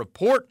Pirate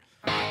Report.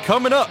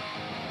 Coming up,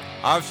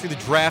 obviously the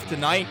draft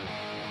tonight.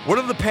 What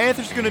are the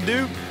Panthers going to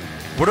do?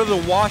 What are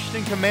the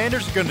Washington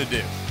Commanders going to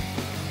do?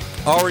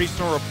 Already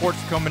some reports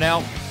coming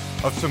out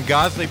of some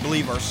guys they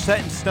believe are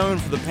set in stone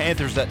for the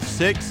Panthers at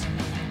 6.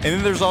 And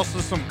then there's also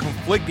some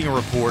conflicting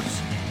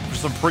reports for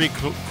some pretty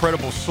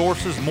credible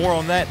sources. More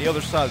on that the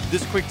other side of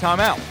this quick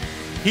timeout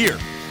here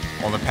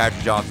on the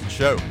Patrick Johnson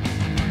Show.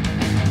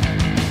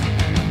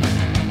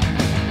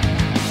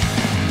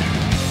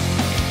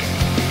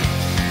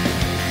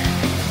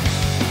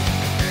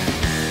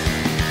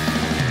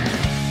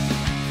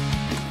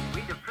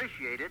 We'd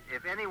appreciate it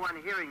if anyone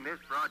hearing this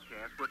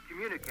broadcast would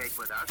communicate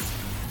with us.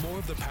 More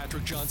of the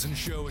Patrick Johnson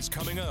Show is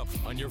coming up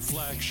on your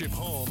flagship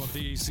home of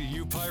the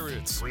ECU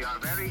Pirates. We are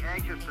very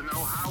anxious to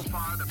know how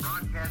far the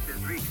broadcast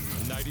is reaching.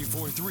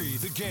 94.3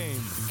 The Game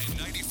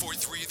and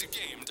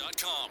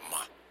 94.3thegame.com.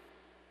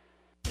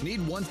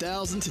 Need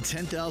 $1,000 to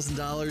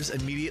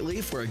 $10,000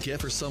 immediately for a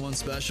gift for someone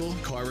special,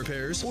 car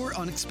repairs, or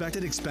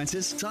unexpected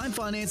expenses? Time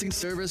Financing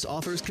Service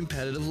offers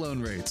competitive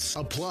loan rates.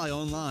 Apply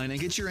online and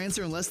get your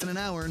answer in less than an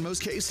hour in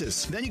most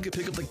cases. Then you can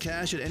pick up the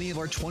cash at any of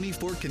our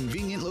 24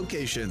 convenient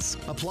locations.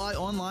 Apply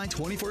online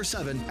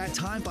 24/7 at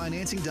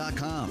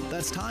timefinancing.com.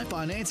 That's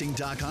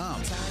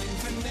timefinancing.com. Time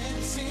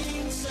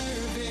Financing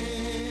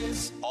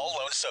Service. All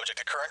loans subject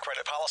to current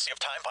credit policy of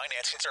Time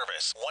Financing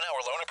Service. 1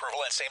 hour loan approval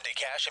and same-day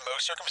cash in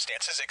most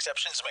circumstances.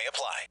 Exceptions may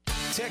apply.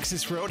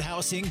 Texas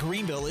Roadhouse in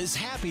Greenville is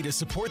happy to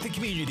support the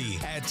community.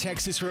 At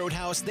Texas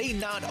Roadhouse, they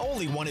not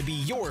only want to be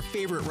your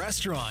favorite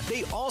restaurant,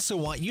 they also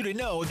want you to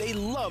know they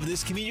love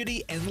this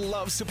community and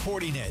love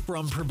supporting it.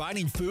 From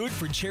providing food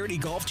for charity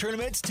golf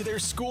tournaments to their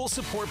school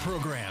support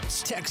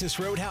programs, Texas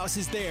Roadhouse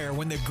is there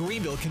when the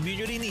Greenville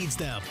community needs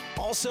them.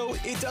 Also,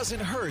 it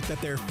doesn't hurt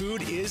that their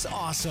food is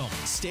awesome.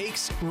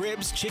 Steaks,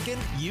 ribs, chicken,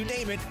 you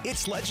name it,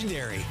 it's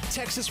legendary.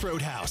 Texas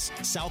Roadhouse,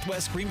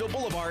 Southwest Greenville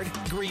Boulevard,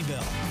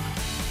 Greenville.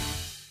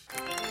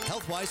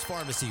 Healthwise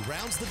Pharmacy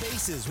rounds the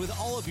bases with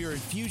all of your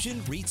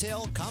infusion,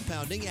 retail,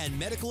 compounding, and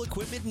medical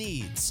equipment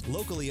needs.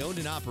 Locally owned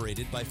and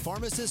operated by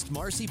pharmacist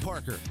Marcy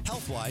Parker,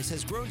 Healthwise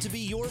has grown to be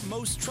your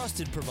most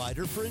trusted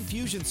provider for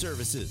infusion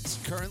services.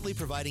 Currently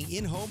providing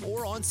in-home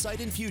or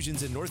on-site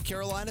infusions in North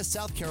Carolina,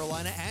 South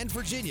Carolina, and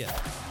Virginia.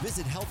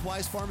 Visit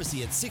Healthwise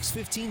Pharmacy at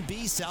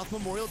 615B South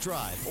Memorial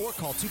Drive or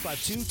call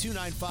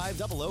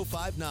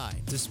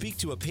 252-295-0059 to speak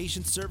to a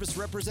patient service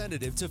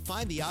representative to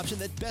find the option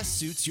that best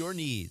suits your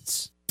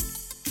needs.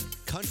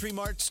 Country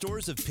Mart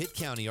stores of Pitt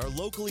County are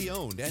locally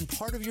owned and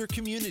part of your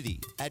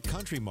community. At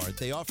Country Mart,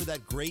 they offer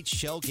that great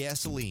Shell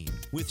gasoline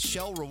with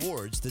Shell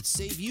rewards that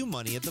save you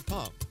money at the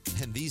pump.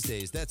 And these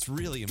days, that's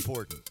really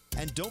important.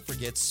 And don't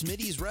forget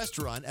Smitty's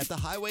Restaurant at the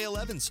Highway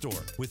 11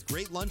 store with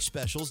great lunch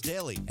specials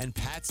daily and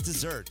Pat's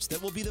Desserts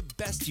that will be the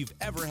best you've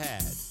ever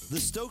had.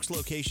 The Stokes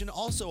location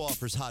also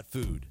offers hot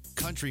food.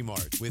 Country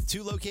Mart with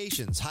 2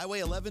 locations, Highway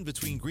 11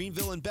 between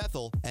Greenville and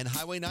Bethel and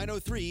Highway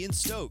 903 in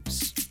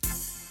Stokes.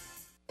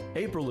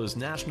 April is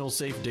National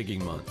Safe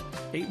Digging Month.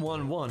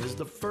 811 is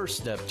the first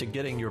step to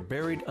getting your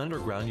buried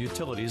underground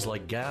utilities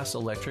like gas,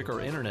 electric,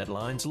 or internet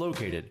lines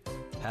located.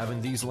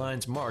 Having these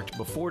lines marked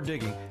before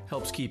digging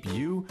helps keep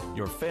you,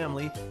 your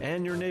family,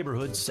 and your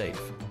neighborhood safe.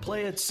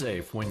 Play it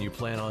safe when you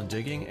plan on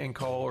digging and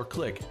call or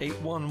click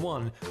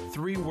 811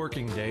 3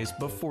 working days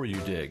before you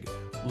dig.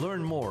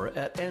 Learn more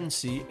at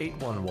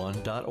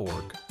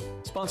nc811.org.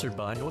 Sponsored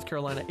by North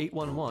Carolina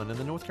 811 and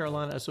the North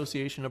Carolina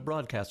Association of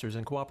Broadcasters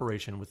in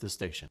cooperation with the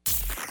station.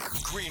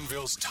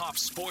 Greenville's top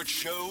sports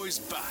show is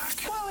back.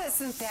 Well,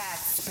 isn't that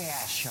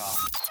special?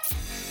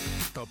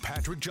 The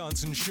Patrick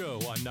Johnson Show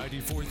on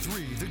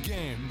 94.3 The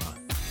Game.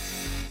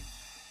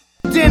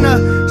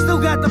 Dinner,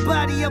 still got the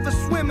body of a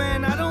swimmer,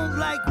 and I don't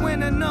like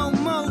winter no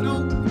more.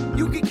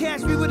 You can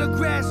catch me where the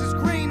grass is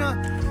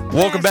greener.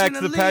 Welcome back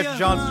to the Patrick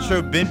Johnson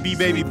Show. Ben B.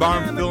 Baby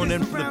Barn filling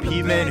in for the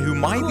P-Man, who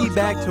might be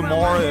back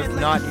tomorrow. If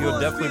not, he'll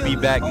definitely be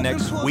back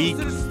next week.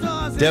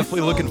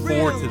 Definitely looking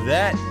forward to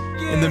that.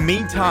 In the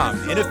meantime,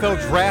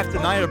 NFL Draft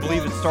tonight, I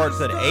believe it starts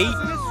at 8.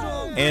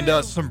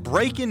 And some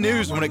breaking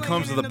news when it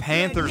comes to the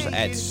Panthers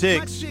at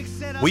 6.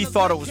 We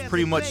thought it was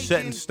pretty much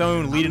set in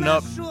stone leading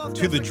up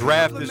to the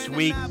draft this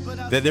week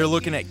that they're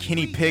looking at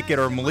Kenny Pickett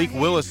or Malik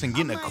Willis and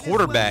getting a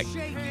quarterback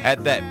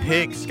at that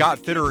pick. Scott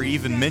Fitterer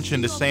even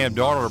mentioned to Sam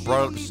Darnold, or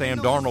brought up to Sam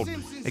Darnold,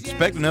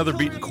 expect another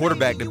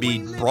quarterback to be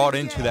brought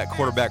into that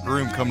quarterback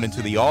room coming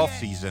into the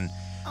offseason.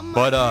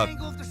 But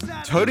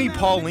Tony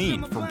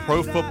Pauline from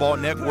Pro Football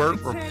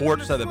Network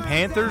reports that the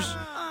Panthers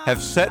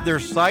have set their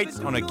sights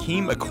on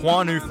Akeem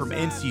Ekwonu from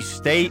NC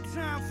State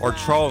or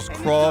Charles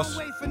Cross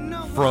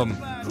from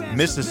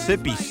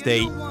Mississippi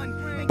State.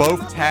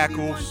 Both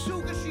tackles,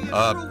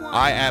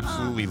 I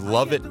absolutely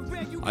love it.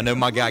 I know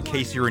my guy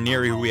Casey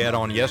Ranieri, who we had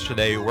on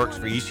yesterday, who works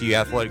for ECU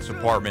Athletics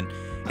Department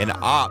in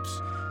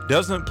Ops,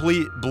 doesn't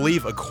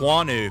believe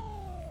Ekwonu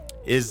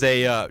is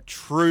a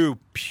true,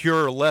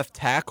 pure left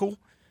tackle.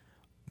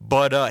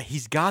 But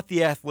he's got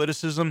the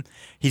athleticism.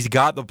 He's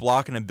got the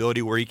blocking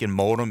ability where he can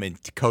mold them and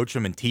coach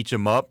them and teach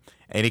them up.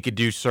 And he could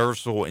do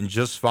serviceable and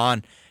just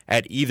fine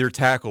at either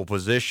tackle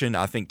position.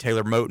 I think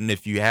Taylor Moton,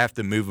 if you have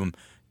to move him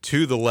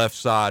to the left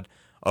side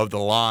of the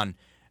line,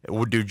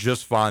 would do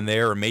just fine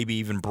there, or maybe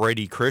even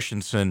Brady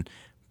Christensen.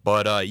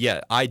 But,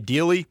 yeah,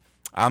 ideally,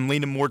 I'm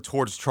leaning more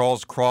towards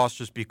Charles Cross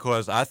just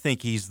because I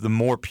think he's the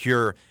more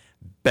pure,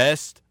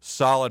 best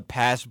solid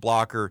pass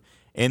blocker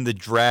in the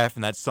draft,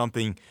 and that's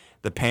something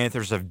the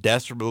Panthers have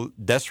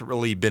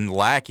desperately been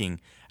lacking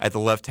at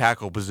the left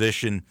tackle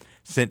position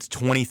since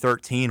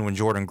 2013 when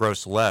Jordan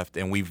Gross left,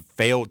 and we've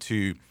failed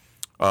to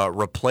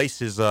replace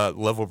his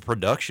level of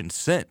production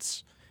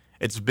since.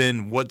 It's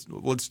been,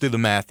 let's do the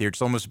math here,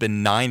 it's almost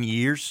been 9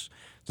 years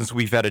since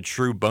we've had a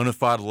true bona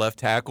fide left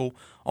tackle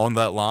on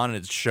that line, and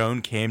it's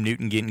shown Cam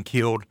Newton getting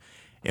killed,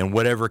 and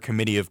whatever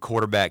committee of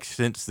quarterbacks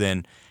since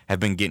then have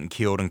been getting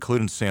killed,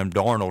 including Sam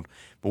Darnold.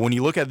 But when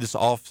you look at this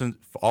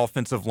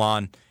offensive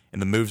line,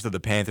 and the moves that the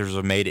Panthers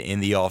have made in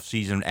the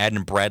offseason,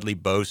 adding Bradley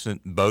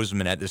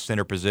Bozeman at the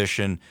center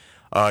position,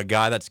 a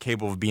guy that's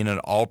capable of being an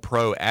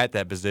all-pro at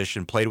that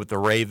position, played with the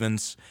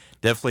Ravens.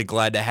 Definitely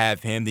glad to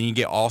have him. Then you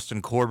get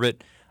Austin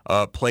Corbett,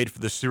 played for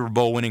the Super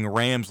Bowl winning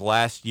Rams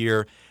last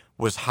year,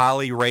 was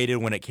highly rated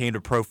when it came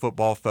to Pro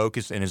Football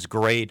Focus and is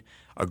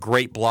a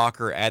great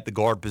blocker at the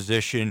guard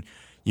position.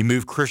 You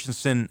move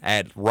Christensen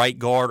at right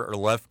guard or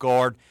left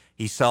guard.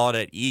 He's solid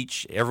at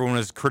each. Everyone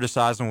is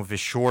criticizing him with his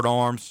short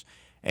arms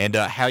and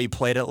how he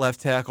played at left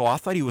tackle. I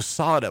thought he was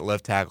solid at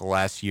left tackle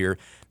last year.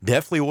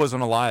 Definitely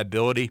wasn't a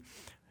liability.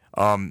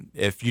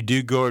 If you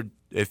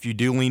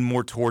do lean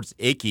more towards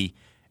Ickey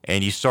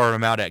and you start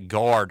him out at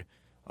guard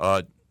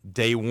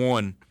day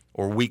one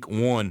or week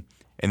one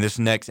in this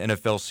next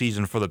NFL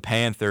season for the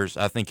Panthers,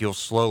 I think he'll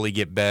slowly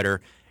get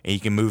better, and you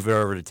can move it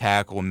over to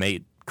tackle and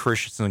make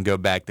Christensen go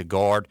back to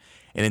guard.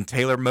 And then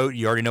Taylor Moton,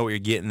 you already know what you're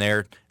getting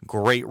there.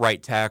 Great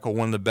right tackle,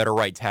 one of the better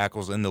right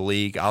tackles in the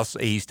league. I'll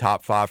say he's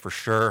top 5 for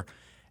sure.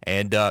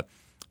 And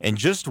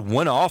just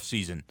one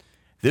offseason,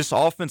 this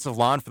offensive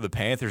line for the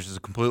Panthers has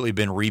completely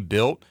been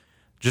rebuilt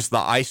just the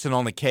icing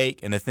on the cake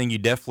and the thing you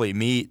definitely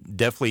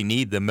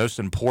need, the most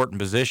important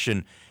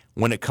position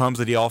when it comes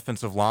to the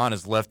offensive line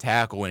is left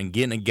tackle. And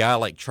getting a guy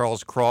like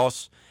Charles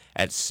Cross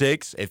at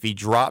 6, if he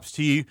drops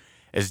to you,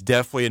 is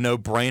definitely a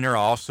no-brainer. I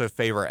also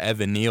favor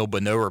Evan Neal,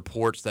 but no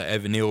reports that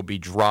Evan Neal will be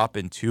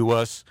dropping to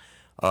us.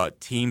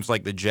 Teams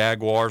like the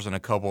Jaguars and a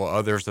couple of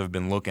others have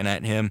been looking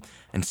at him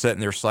and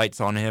setting their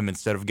sights on him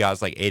instead of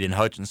guys like Aiden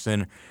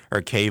Hutchinson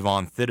or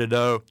Kayvon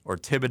Thibodeau,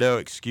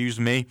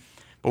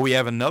 But we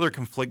have another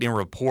conflicting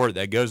report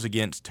that goes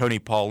against Tony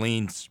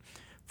Pauline's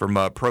from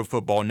Pro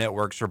Football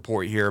Network's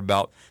report here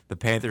about the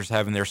Panthers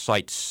having their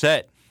sights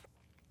set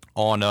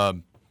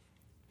on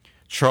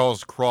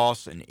Charles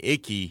Cross and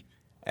Ickey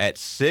at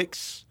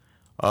 6.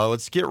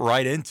 Let's get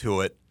right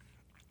into it.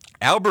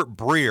 Albert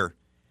Breer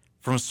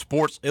from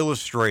Sports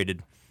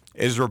Illustrated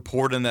is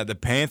reporting that the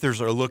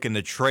Panthers are looking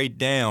to trade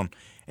down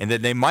and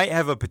that they might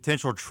have a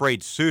potential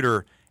trade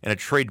suitor and a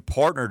trade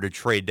partner to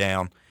trade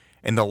down.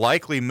 And the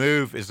likely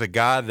move is a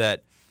guy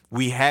that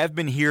we have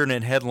been hearing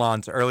in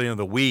headlines earlier in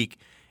the week,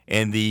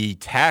 and the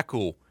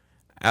tackle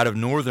out of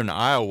Northern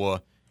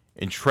Iowa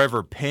and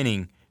Trevor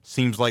Penning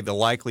seems like the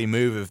likely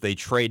move if they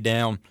trade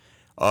down.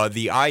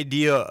 The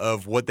idea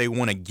of what they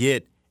want to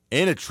get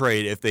in a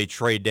trade if they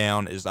trade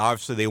down is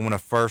obviously they want a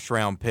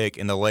first-round pick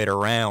in the later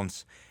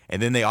rounds,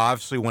 and then they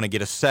obviously want to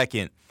get a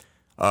second.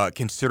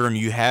 Considering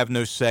you have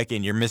no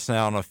second, you're missing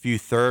out on a few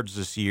thirds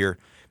this year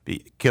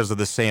because of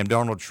the Sam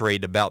Darnold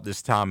trade about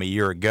this time a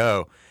year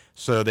ago.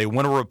 So they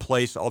want to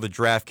replace all the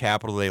draft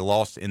capital they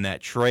lost in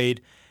that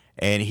trade,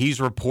 and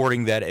he's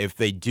reporting that if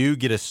they do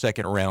get a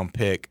second-round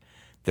pick,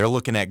 they're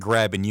looking at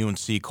grabbing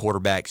UNC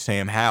quarterback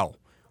Sam Howell,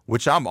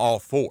 which I'm all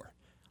for.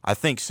 I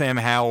think Sam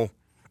Howell,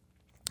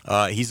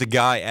 he's a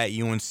guy at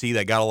UNC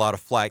that got a lot of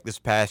flack this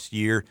past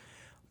year,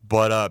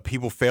 but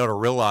people fail to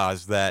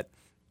realize that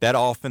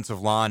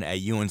offensive line at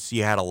UNC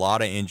had a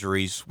lot of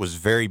injuries, was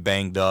very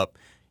banged up.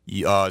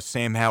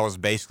 Sam Howell is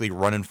basically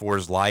running for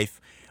his life.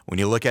 When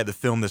you look at the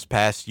film this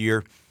past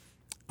year,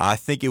 I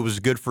think it was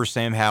good for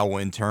Sam Howell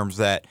in terms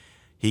that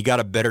he got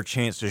a better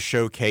chance to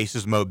showcase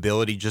his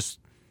mobility just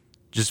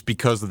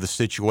because of the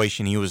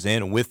situation he was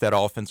in with that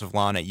offensive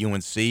line at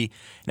UNC.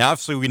 Now,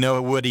 obviously, we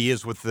know what he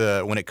is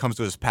when it comes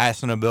to his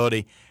passing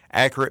ability.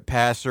 Accurate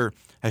passer,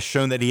 has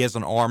shown that he has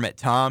an arm at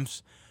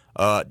times.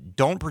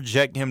 Don't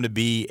project him to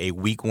be a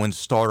week 1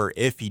 starter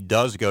if he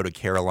does go to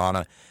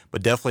Carolina,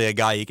 but definitely a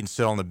guy you can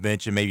sit on the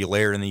bench and maybe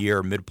later in the year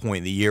or midpoint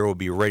in the year will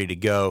be ready to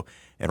go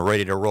and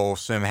ready to roll.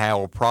 Sam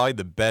Howell, probably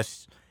the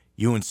best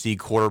UNC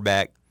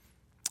quarterback,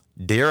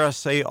 dare I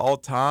say, all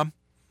time.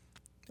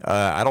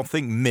 I don't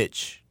think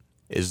Mitch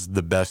is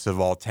the best of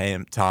all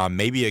time.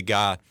 Maybe a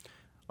guy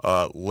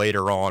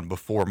later on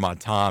before my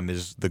time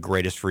is the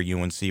greatest for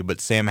UNC, but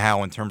Sam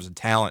Howell, in terms of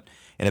talent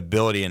and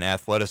ability and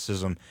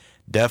athleticism,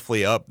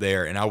 definitely up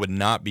there, and I would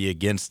not be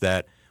against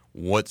that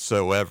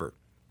whatsoever.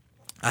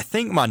 I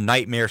think my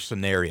nightmare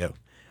scenario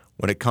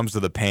when it comes to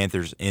the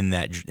Panthers in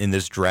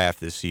this draft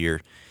this year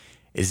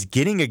is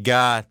getting a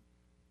guy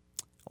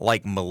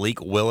like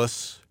Malik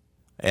Willis,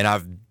 and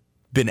I've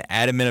been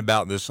adamant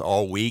about this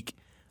all week.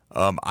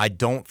 I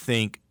don't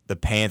think the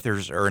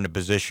Panthers are in a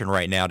position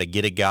right now to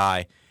get a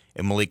guy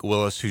in Malik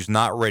Willis who's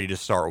not ready to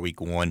start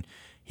week 1.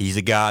 He's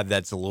a guy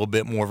that's a little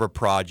bit more of a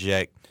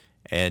project,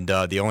 and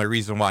the only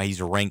reason why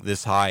he's ranked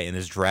this high in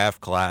this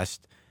draft class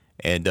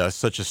and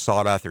such a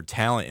sought-after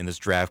talent in this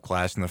draft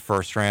class in the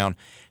first round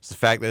is the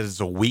fact that it's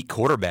a weak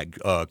quarterback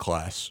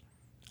class.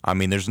 I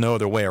mean, there's no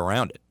other way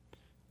around it.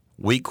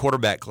 Weak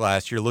quarterback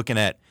class, you're looking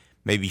at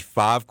maybe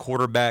 5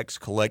 quarterbacks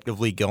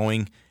collectively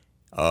going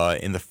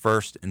in the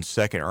first and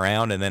second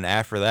round, and then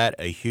after that,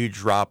 a huge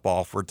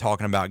drop-off. We're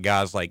talking about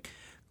guys like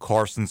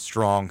Carson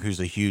Strong, who's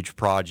a huge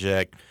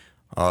project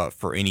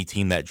for any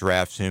team that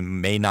drafts him,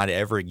 may not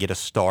ever get a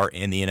start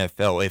in the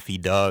NFL. If he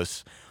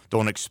does,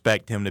 don't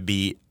expect him to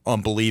be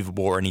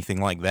unbelievable or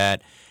anything like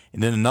that.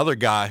 And then another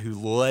guy who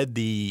led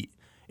the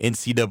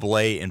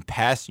NCAA in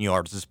passing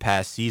yards this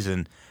past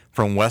season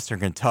from Western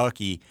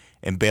Kentucky,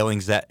 and Bailey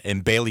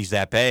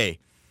Zappi,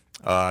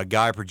 a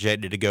guy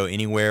projected to go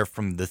anywhere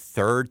from the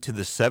 3rd to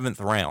the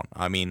 7th round.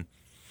 I mean,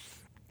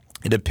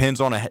 it depends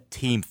on a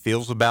team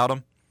feels about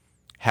him.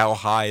 How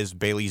high is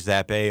Bailey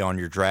Zappi on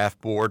your draft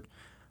board?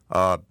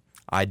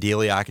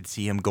 Ideally, I could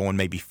see him going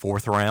maybe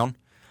 4th round,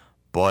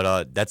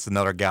 but that's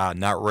another guy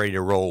not ready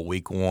to roll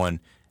week 1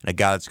 and a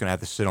guy that's going to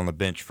have to sit on the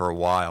bench for a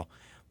while.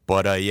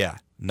 But, yeah,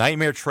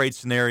 nightmare trade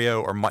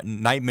scenario or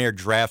nightmare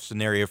draft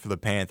scenario for the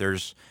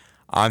Panthers.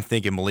 I'm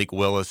thinking Malik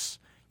Willis.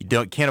 You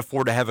can't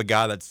afford to have a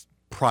guy that's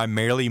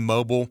primarily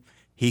mobile.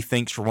 He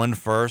thinks run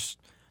first,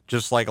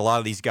 just like a lot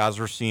of these guys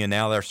we're seeing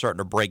now. They're starting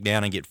to break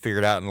down and get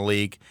figured out in the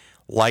league,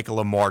 like a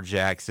Lamar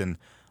Jackson,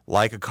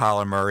 like a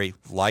Kyler Murray,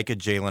 like a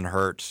Jalen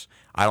Hurts.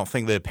 I don't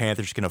think the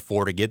Panthers can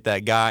afford to get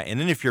that guy. And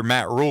then if you're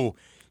Matt Rule,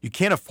 you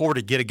can't afford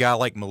to get a guy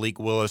like Malik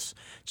Willis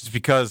just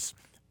because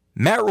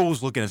Matt Rule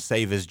is looking to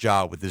save his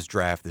job with this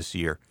draft this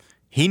year.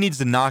 He needs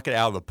to knock it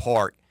out of the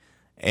park,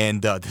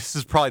 and this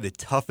is probably the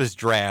toughest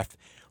draft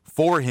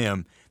for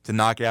him to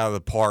knock it out of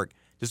the park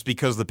just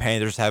because the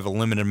Panthers have a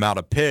limited amount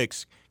of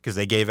picks because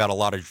they gave out a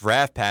lot of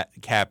draft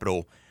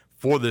capital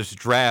for this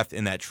draft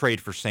in that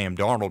trade for Sam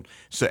Darnold.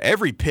 So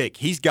every pick,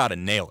 he's got to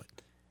nail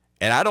it.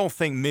 And I don't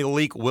think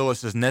Malik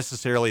Willis is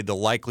necessarily the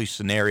likely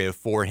scenario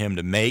for him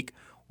to make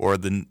or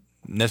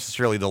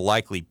necessarily the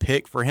likely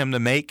pick for him to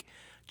make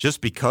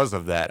just because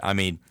of that. I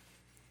mean,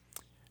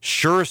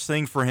 surest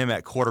thing for him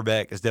at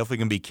quarterback is definitely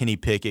going to be Kenny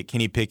Pickett.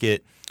 Kenny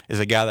Pickett is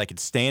a guy that can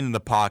stand in the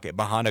pocket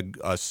behind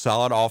a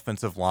solid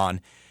offensive line,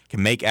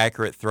 can make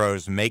accurate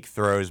throws, make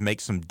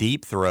some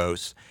deep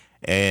throws,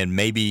 and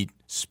maybe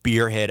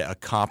spearhead a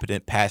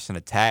competent passing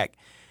attack.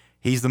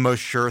 He's the most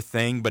sure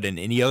thing, but in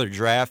any other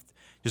draft,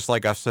 just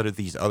like I've said with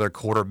these other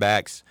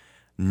quarterbacks,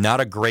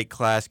 not a great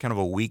class, kind of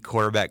a weak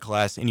quarterback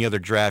class. Any other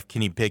draft,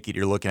 Kenny Pickett,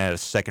 you're looking at a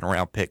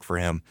second-round pick for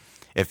him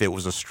if it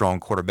was a strong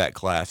quarterback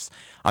class.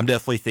 I'm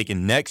definitely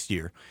thinking next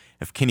year,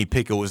 if Kenny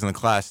Pickett was in the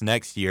class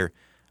next year,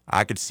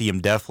 I could see him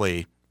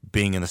definitely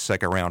being in the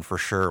second round for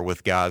sure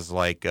with guys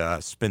like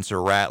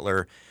Spencer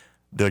Rattler.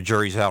 The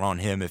jury's out on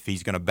him if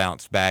he's going to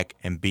bounce back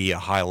and be a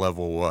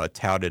high-level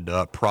touted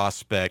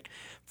prospect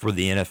for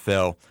the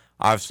NFL.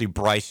 Obviously,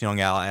 Bryce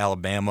Young out of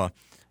Alabama,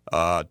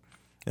 not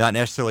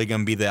necessarily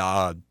going to be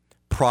the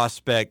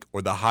prospect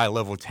or the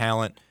high-level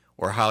talent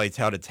or highly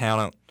touted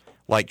talent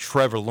like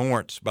Trevor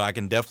Lawrence, but I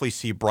can definitely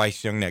see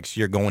Bryce Young next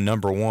year going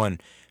number one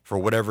for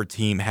whatever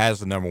team has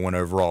the number one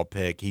overall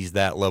pick. He's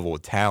that level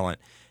of talent.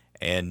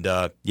 And,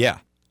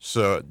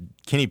 so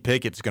Kenny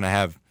Pickett's going to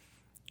have,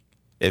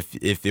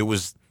 if it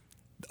was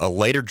a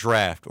later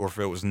draft or if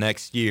it was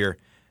next year,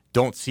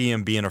 don't see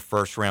him being a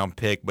first-round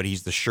pick, but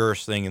he's the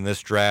surest thing in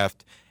this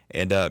draft,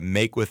 and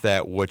make with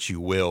that what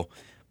you will.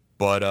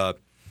 But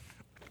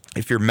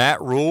if you're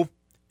Matt Rule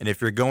and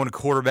if you're going to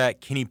quarterback,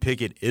 Kenny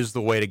Pickett is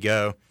the way to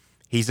go.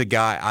 He's a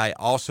guy I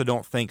also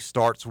don't think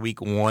starts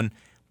week 1,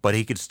 but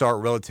he could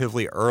start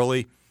relatively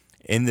early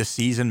in the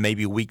season,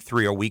 maybe week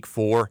 3 or week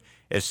 4,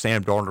 as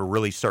Sam Darnold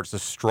really starts to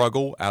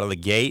struggle out of the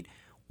gate,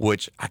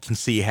 which I can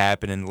see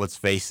happening. Let's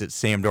face it,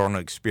 Sam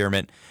Darnold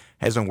experiment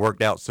hasn't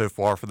worked out so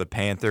far for the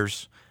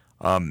Panthers.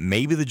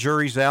 Maybe the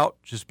jury's out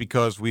just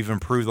because we've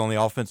improved on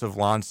the offensive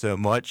line so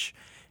much,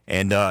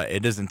 and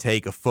it doesn't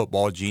take a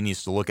football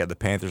genius to look at the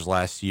Panthers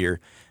last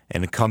year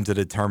and come to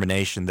the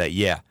determination that,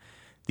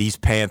 these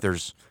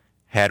Panthers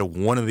had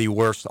one of the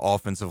worst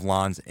offensive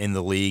lines in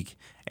the league,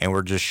 and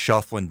we're just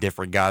shuffling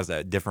different guys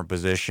at different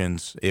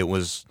positions. It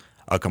was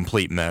a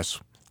complete mess.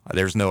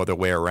 There's no other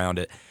way around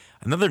it.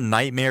 Another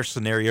nightmare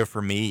scenario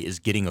for me is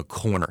getting a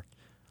corner.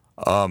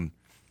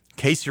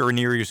 Casey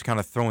Ranieri was kind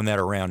of throwing that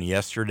around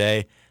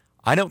yesterday.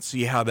 I don't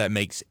see how that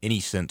makes any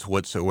sense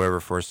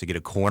whatsoever for us to get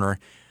a corner.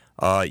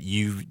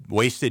 You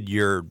wasted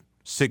your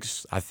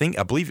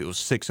I believe it was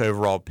 6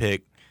 overall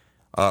pick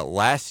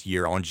last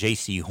year on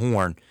J.C.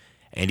 Horn,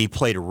 and he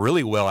played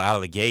really well out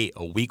of the gate.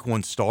 A week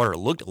 1 starter,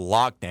 looked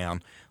locked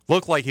down,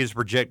 looked like he was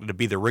projected to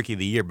be the rookie of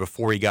the year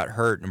before he got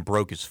hurt and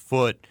broke his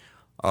foot.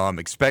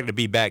 Expected to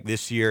be back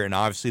this year, and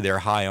obviously they're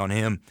high on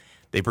him.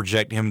 They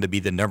project him to be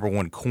the number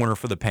 1 corner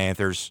for the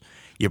Panthers.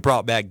 You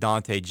brought back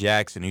Dante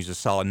Jackson, who's a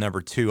solid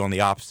number 2 on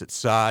the opposite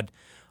side.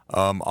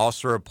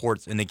 Also,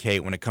 reports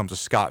indicate when it comes to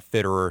Scott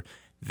Fitterer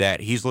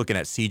that he's looking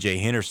at C.J.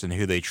 Henderson,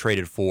 who they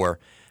traded for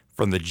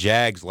from the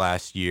Jags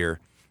last year,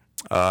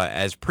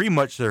 as pretty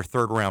much their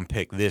third-round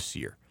pick this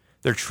year.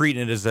 They're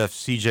treating it as if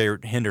C.J.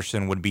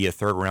 Henderson would be a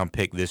third-round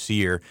pick this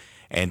year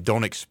and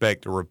don't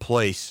expect to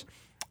replace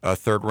a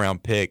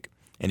third-round pick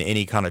in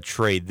any kind of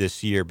trade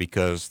this year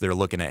because they're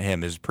looking at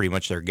him as pretty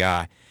much their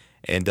guy.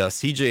 And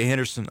C.J.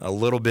 Henderson, a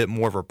little bit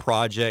more of a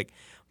project,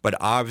 but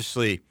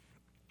obviously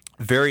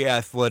very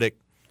athletic,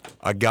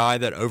 a guy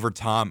that over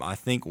time I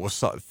think will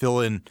fill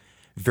in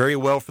very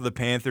well for the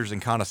Panthers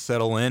and kind of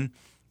settle in.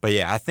 But,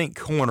 I think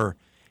corner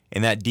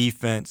in that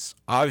defense,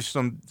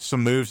 obviously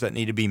some moves that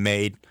need to be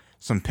made,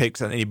 some picks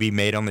that need to be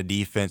made on the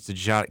defense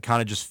to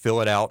kind of just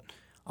fill it out,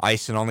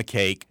 icing on the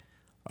cake.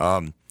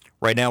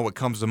 Right now, what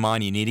comes to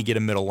mind, you need to get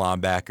a middle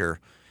linebacker.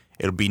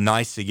 It'll be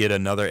nice to get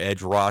another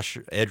edge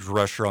rusher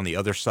on the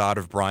other side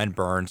of Brian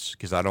Burns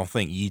because I don't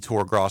think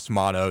Yetur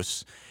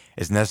Gross-Matos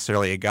is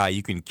necessarily a guy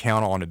you can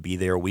count on to be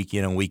there week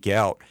in and week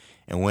out.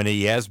 And when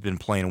he has been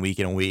playing week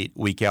in and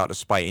week out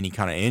despite any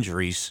kind of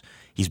injuries,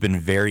 he's been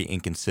very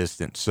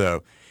inconsistent.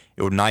 So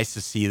it would be nice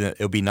to see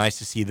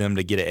them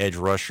to get an edge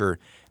rusher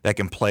that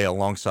can play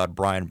alongside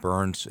Brian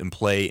Burns and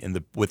play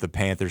with the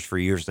Panthers for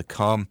years to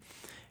come.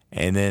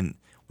 And then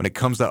when it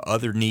comes to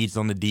other needs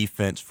on the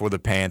defense for the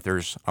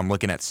Panthers, I'm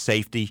looking at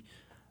safety,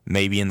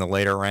 maybe in the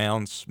later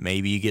rounds.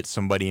 Maybe you get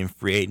somebody in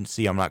free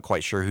agency. I'm not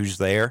quite sure who's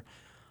there.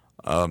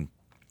 And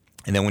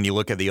then when you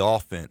look at the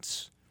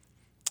offense,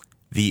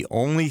 the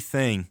only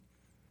thing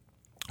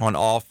on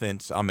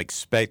offense I'm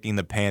expecting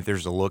the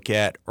Panthers to look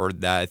at or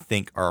that I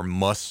think are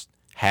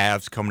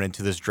must-haves coming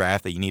into this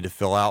draft that you need to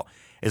fill out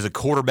is a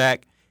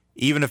quarterback.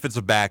 Even if it's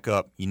a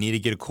backup, you need to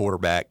get a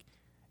quarterback.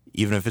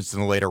 Even if it's in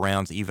the later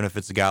rounds, even if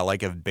it's a guy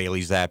like a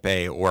Bailey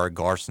Zappi or a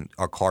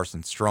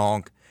Carson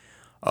Strong.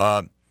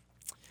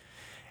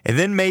 And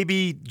then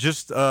maybe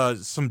just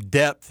some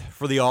depth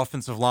for the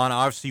offensive line.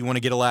 Obviously, you want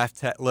to get a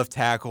left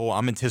tackle.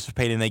 I'm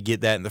anticipating they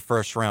get that in the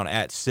first round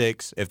at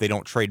 6 if they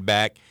don't trade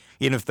back.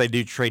 Even if they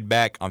do trade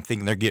back, I'm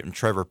thinking they're getting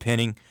Trevor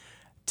Penning.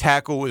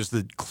 Tackle is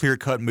the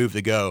clear-cut move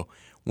to go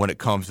when it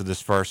comes to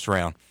this first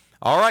round.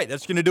 All right,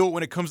 that's going to do it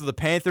when it comes to the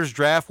Panthers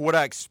draft. What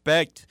I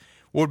expect,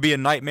 what would be a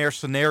nightmare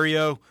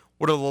scenario,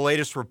 what are the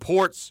latest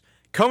reports?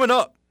 Coming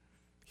up,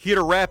 here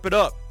to wrap it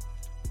up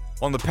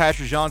on the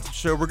Patrick Johnson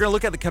Show, we're going to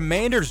look at the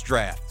Commanders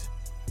draft.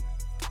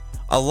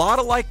 A lot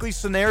of likely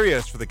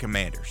scenarios for the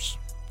Commanders.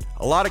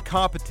 A lot of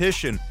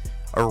competition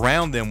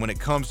around them when it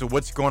comes to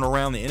what's going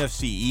around the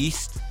NFC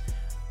East.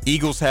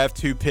 Eagles have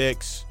 2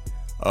 picks.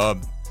 A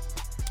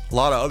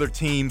lot of other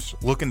teams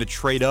looking to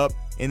trade up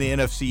in the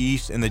NFC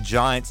East, and the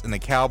Giants and the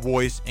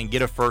Cowboys, and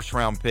get a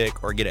first-round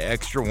pick or get an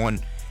extra one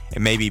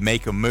and maybe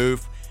make a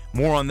move.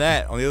 More on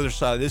that on the other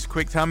side of this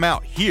quick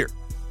timeout here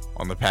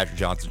on the Patrick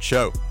Johnson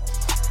Show.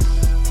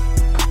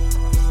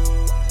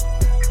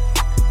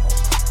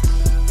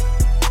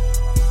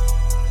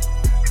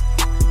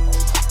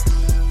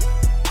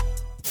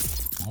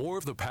 More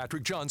of the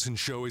Patrick Johnson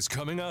Show is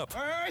coming up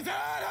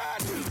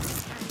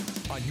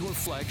on your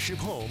flagship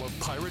home of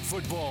Pirate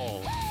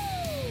football.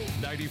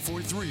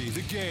 94.3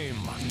 The Game.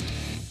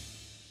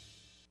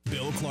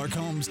 Bill Clark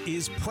Homes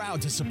is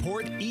proud to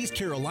support East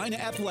Carolina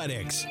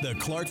athletics. The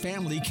Clark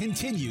family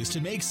continues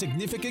to make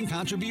significant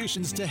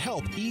contributions to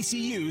help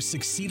ECU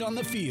succeed on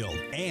the field.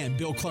 And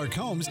Bill Clark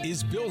Homes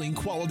is building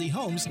quality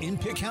homes in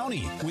Pitt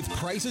County with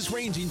prices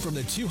ranging from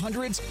the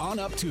 200s on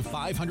up to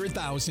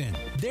 $500,000.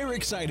 They're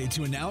excited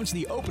to announce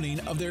the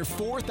opening of their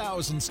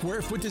 4,000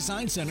 square foot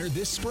design center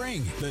this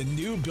spring. The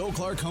new Bill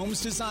Clark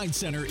Homes Design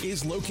Center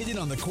is located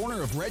on the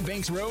corner of Red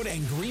Banks Road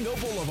and Greenville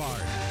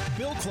Boulevard.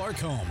 Bill Clark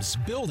Homes,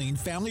 building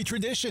family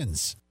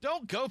traditions.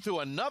 Don't go through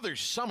another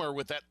summer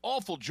with that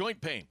awful joint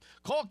pain.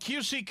 Call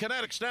QC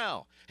Kinetics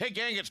now. Hey,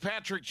 gang, it's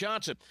Patrick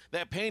Johnson.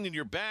 That pain in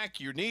your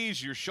back, your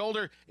knees, your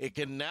shoulder, it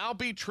can now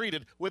be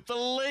treated with the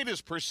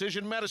latest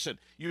precision medicine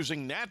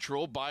using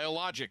natural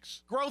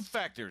biologics. Growth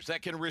factors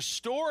that can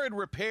restore and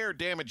repair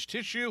damaged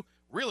tissue.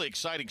 Really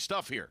exciting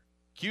stuff here.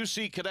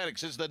 QC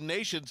Kinetics is the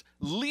nation's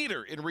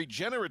leader in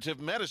regenerative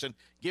medicine,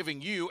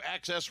 giving you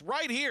access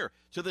right here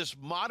to this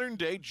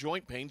modern-day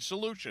joint pain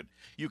solution.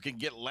 You can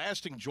get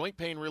lasting joint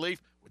pain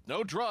relief with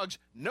no drugs,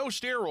 no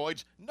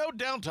steroids, no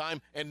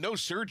downtime, and no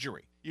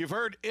surgery. You've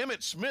heard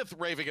Emmitt Smith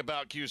raving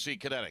about QC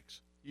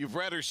Kinetics. You've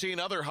read or seen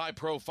other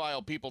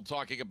high-profile people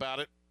talking about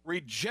it.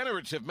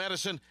 Regenerative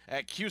medicine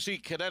at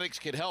QC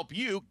Kinetics can help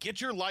you get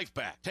your life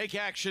back. Take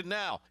action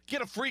now.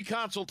 Get a free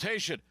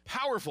consultation.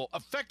 Powerful,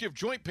 effective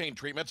joint pain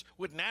treatments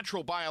with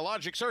natural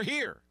biologics are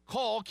here.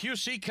 Call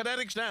QC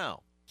Kinetics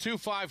now.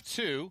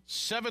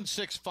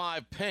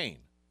 252-765-PAIN.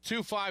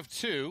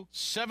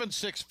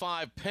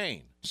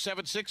 252-765-PAIN.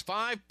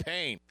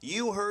 765-PAIN.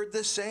 You heard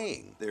the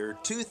saying. There are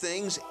 2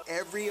 things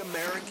every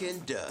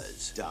American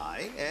does: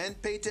 die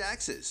and pay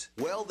taxes.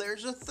 Well,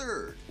 there's a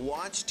third: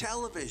 watch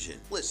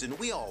television. Listen,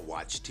 we all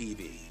watch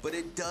TV, but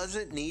it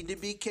doesn't need to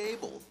be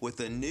cable.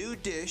 With a new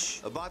dish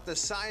about the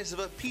size of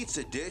a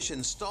pizza dish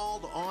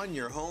installed on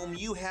your home,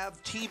 you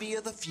have TV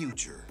of the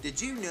future.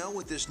 Did you know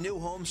with this new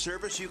home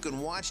service you can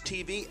watch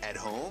TV at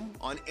home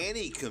on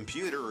any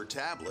computer or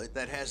tablet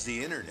that has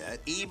the internet,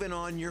 even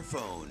on your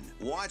phone?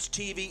 Watch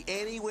TV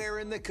anywhere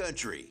in the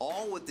country,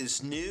 all with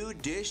this new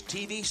Dish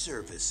TV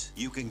service.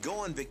 You can go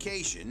on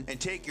vacation and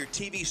take your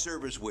TV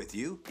service with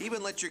you,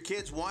 even let your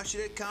kids watch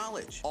it at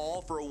college,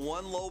 all for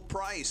one low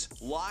price,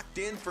 locked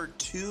in for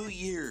 2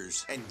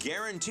 years, and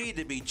guaranteed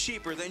to be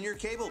cheaper than your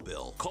cable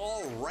bill.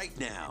 Call right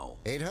now.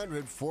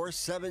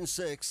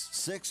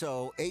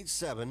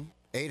 800-476-6087.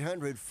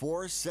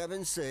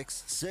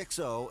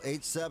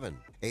 800-476-6087.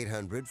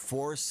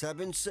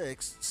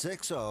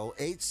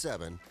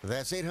 800-476-6087.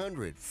 That's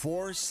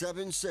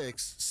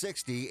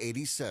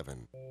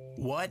 800-476-6087.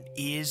 What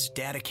is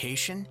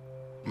dedication?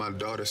 My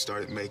daughter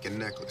started making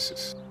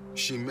necklaces.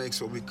 She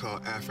makes what we call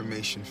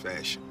affirmation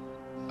fashion.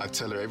 I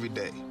tell her every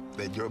day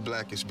that your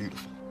black is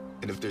beautiful.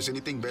 And if there's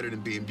anything better than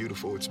being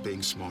beautiful, it's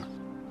being smart.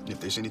 And if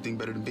there's anything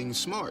better than being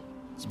smart,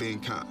 it's being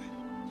kind.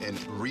 And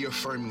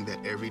reaffirming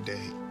that every day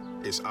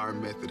is our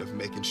method of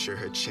making sure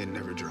her chin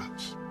never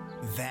drops.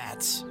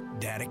 That's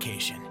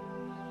dedication.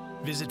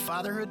 Visit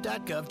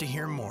fatherhood.gov to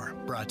hear more.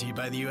 Brought to you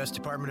by the U.S.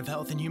 Department of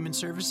Health and Human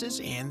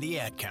Services and the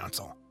Ad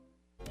Council.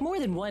 More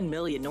than 1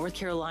 million North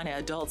Carolina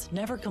adults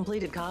never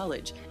completed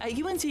college. At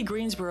UNC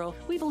Greensboro,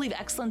 we believe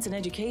excellence in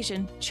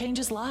education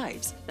changes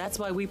lives. That's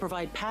why we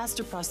provide Paths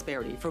to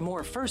Prosperity for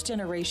more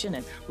first-generation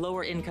and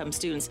lower-income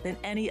students than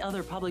any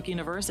other public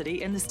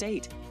university in the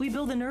state. We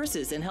build the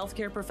nurses and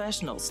healthcare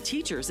professionals,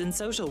 teachers and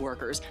social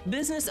workers,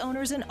 business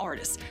owners and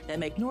artists that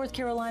make North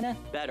Carolina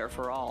better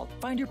for all.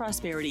 Find your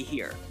prosperity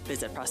here.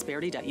 Visit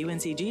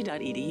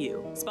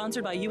prosperity.uncg.edu.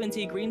 Sponsored by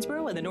UNC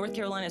Greensboro and the North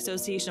Carolina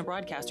Association of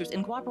Broadcasters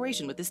in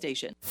cooperation with the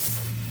station.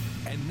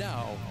 And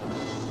now,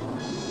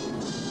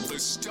 the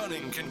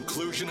stunning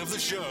conclusion of the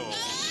show.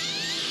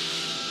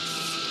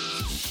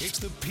 It's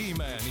the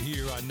P-Man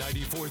here on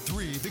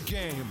 94.3 The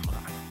Game.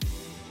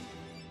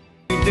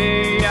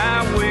 day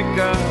I wake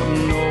up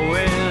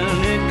knowing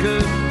it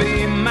could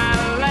be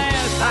my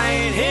last. I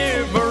ain't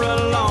here for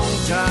a long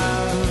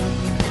time.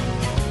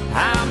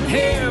 I'm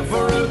here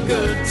for a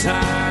good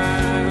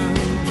time.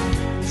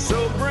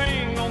 So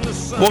bring on the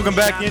sun. Welcome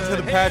back into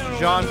the Patrick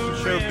Johnson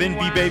Show. Ben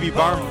B. Baby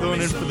Barm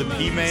filling in for the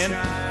P-Man.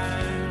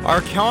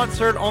 Our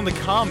concert on the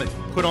Comet,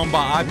 put on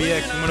by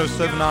IBX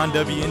 1079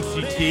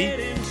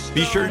 WNCT.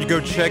 Be sure to go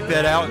check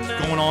that out. It's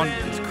going on.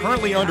 It's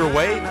currently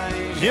underway.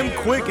 Jim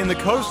Quick and the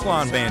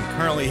Coastline Band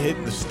currently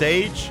hitting the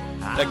stage.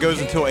 That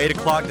goes until 8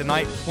 o'clock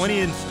tonight. Plenty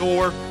in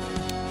store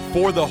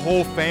for the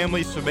whole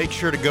family, so make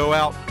sure to go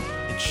out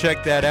and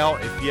check that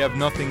out if you have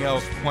nothing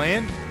else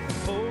planned.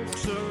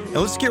 And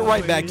let's get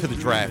right back to the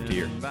draft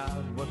here.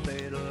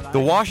 The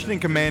Washington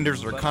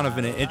Commanders are kind of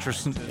in an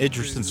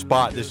interesting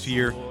spot this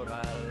year.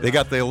 They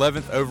got the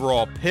 11th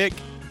overall pick.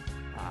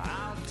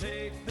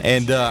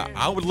 And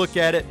I would look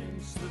at it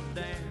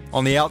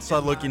on the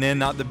outside looking in,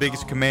 not the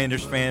biggest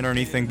Commanders fan or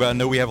anything, but I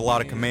know we have a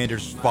lot of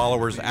Commanders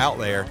followers out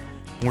there,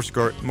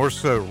 more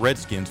so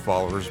Redskins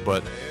followers,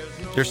 but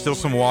there's still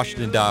some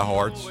Washington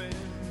diehards.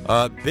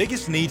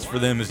 Biggest needs for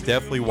them is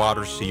definitely wide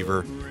receiver,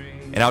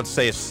 and I would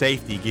say a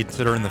safety,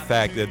 considering the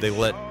fact that they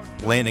let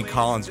Landon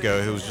Collins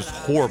go, who was just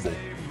horrible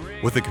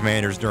with the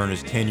Commanders during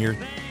his tenure.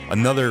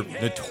 Another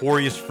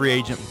notorious free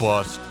agent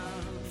bust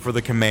for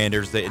the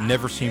Commanders that it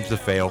never seems to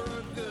fail.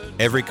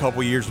 Every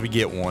couple years we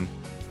get one.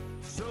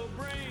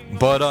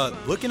 But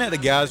looking at the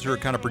guys who are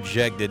kind of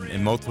projected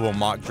in multiple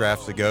mock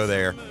drafts to go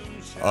there,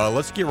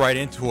 let's get right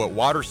into it.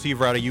 Wide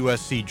receiver out of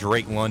USC,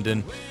 Drake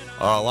London.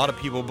 A lot of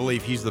people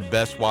believe he's the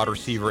best wide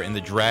receiver in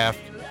the draft.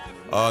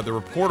 The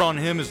report on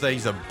him is that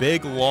he's a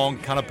big, long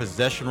kind of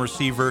possession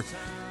receiver.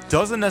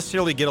 Doesn't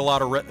necessarily get a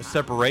lot of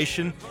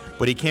separation,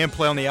 but he can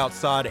play on the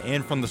outside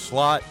and from the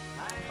slot.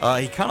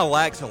 He kind of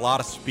lacks a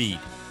lot of speed,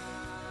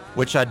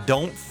 which I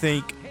don't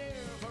think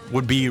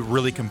would be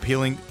really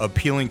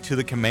appealing to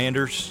the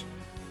Commanders.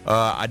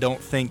 I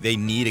don't think they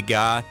need a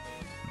guy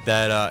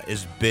that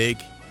is big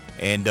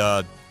and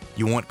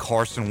you want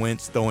Carson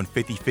Wentz throwing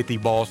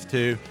 50-50 balls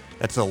to.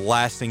 That's the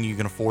last thing you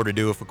can afford to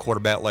do with a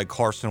quarterback like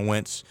Carson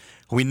Wentz.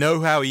 We know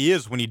how he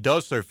is when he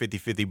does throw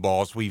 50-50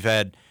 balls. We've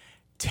had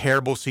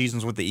terrible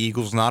seasons with the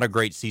Eagles, not a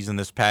great season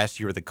this past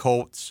year with the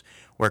Colts,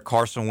 where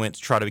Carson Wentz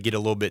tried to get a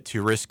little bit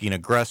too risky and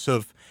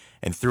aggressive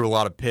and threw a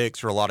lot of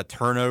picks or a lot of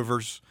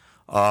turnovers.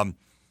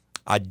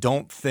 I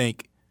don't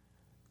think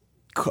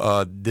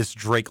this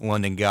Drake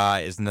London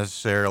guy is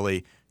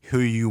necessarily who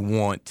you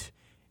want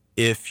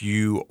if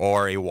you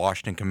are a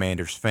Washington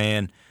Commanders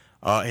fan.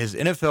 His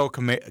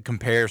NFL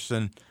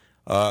comparison,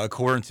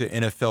 according to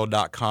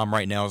NFL.com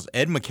right now, is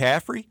Ed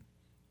McCaffrey.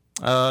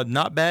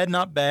 Not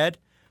bad.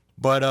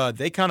 But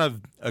they kind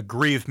of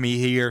agree with me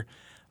here.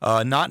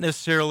 Not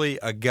necessarily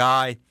a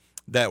guy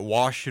that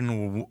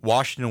Washington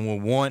will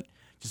want,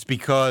 just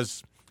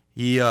because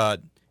he's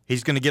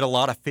going to get a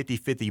lot of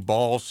 50-50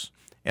 balls.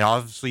 And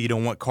obviously you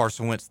don't want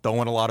Carson Wentz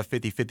throwing a lot of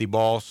 50-50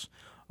 balls.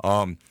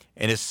 And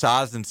his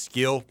size and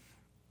skill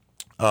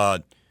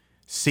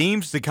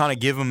seems to kind of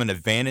give him an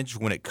advantage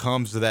when it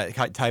comes to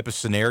that type of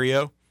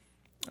scenario,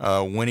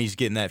 when he's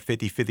getting that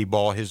 50-50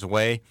 ball his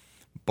way.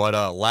 But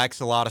lacks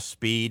a lot of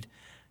speed.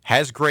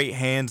 Has great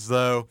hands,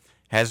 though.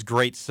 Has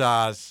great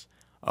size.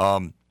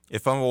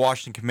 If I'm a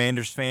Washington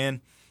Commanders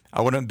fan,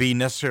 I wouldn't be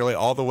necessarily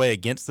all the way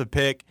against the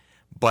pick,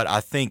 but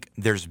I think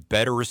there's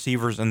better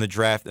receivers in the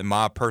draft, in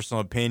my personal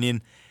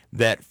opinion,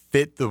 that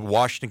fit the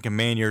Washington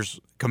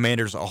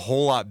Commanders a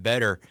whole lot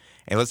better.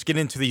 And let's get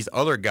into these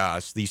other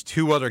guys, these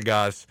two other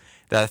guys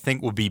that I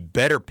think will be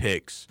better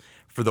picks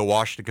for the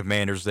Washington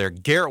Commanders there.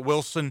 Garrett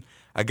Wilson,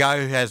 a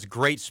guy who has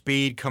great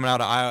speed coming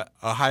out of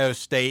Ohio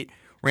State,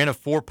 ran a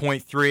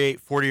 4.38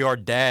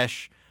 40-yard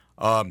dash.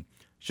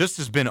 Just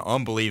has been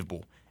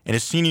unbelievable. In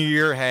his senior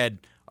year, had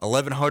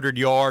 1,100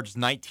 yards,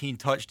 19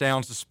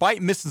 touchdowns,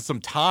 despite missing some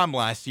time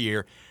last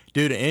year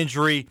due to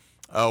injury.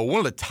 One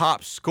of the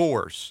top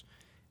scorers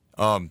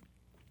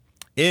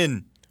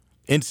in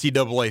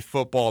NCAA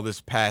football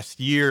this past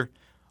year.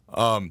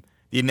 The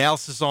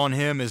analysis on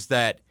him is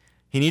that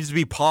he needs to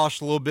be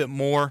polished a little bit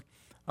more.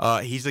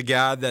 He's a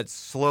guy that's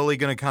slowly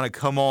going to kind of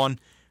come on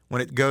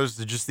when it goes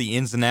to just the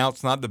ins and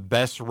outs. Not the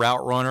best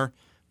route runner,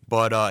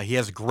 but he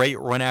has great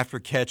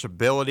run-after-catch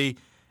ability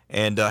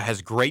and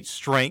has great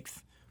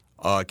strength.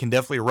 Can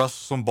definitely wrestle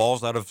some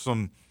balls out of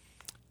some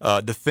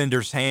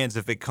defenders' hands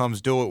if it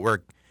comes to it,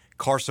 where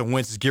Carson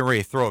Wentz is getting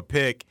ready to throw a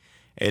pick,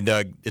 and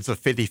it's a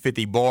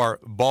 50-50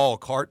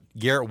 ball.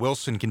 Garrett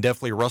Wilson can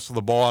definitely wrestle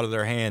the ball out of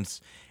their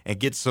hands and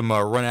get some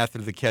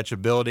run-after-the-catch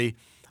ability.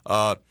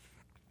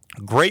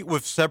 Great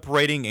with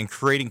separating and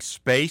creating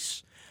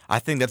space. I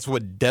think that's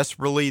what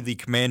desperately the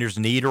Commanders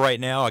need right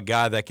now, a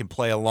guy that can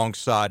play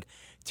alongside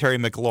Terry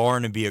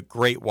McLaurin and be a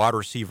great wide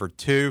receiver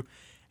too.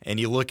 And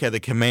you look at the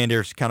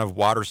Commanders' kind of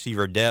wide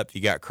receiver depth.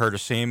 You got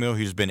Curtis Samuel,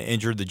 who's been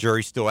injured. The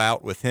jury's still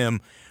out with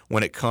him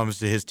when it comes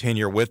to his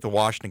tenure with the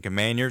Washington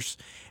Commanders.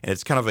 And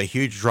it's kind of a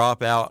huge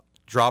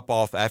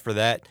drop-off after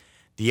that.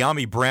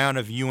 De'Ami Brown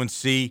of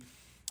UNC,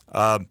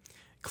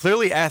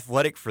 clearly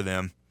athletic for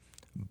them.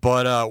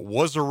 but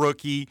was a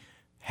rookie,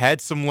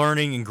 had some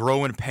learning and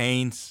growing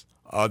pains.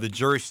 The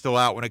jury's still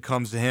out when it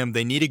comes to him.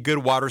 They need a good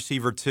wide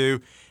receiver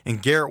too,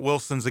 and Garrett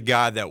Wilson's a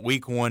guy that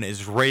week 1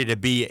 is ready to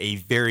be a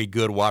very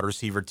good wide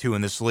receiver too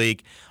in this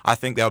league. I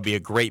think that would be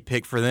a great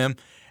pick for them.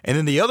 And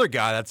then the other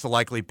guy that's a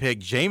likely pick,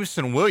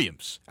 Jameson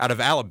Williams out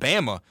of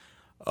Alabama.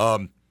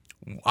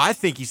 I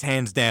think he's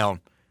hands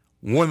down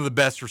one of the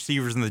best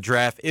receivers in the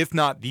draft, if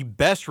not the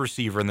best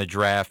receiver in the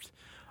draft.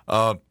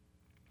 The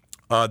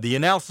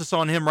analysis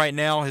on him right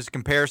now, his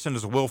comparison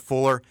is Will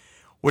Fuller,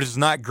 which is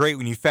not great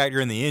when you factor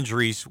in the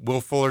injuries.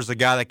 Will Fuller's a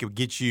guy that could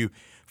get you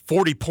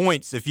 40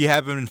 points if you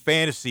have him in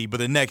fantasy,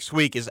 but the next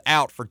week is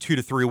out for 2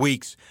 to 3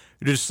 weeks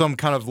due to some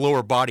kind of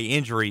lower body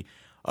injury.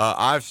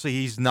 Obviously,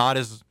 he's not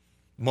as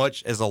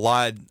much as a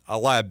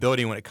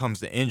liability when it comes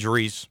to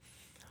injuries,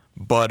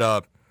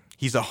 but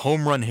he's a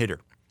home run hitter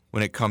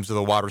when it comes to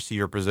the wide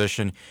receiver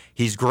position.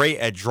 He's great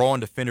at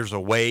drawing defenders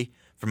away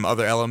from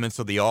other elements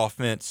of the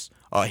offense.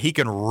 He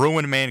can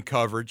ruin man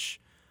coverage.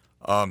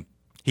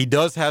 He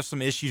does have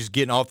some issues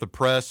getting off the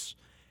press.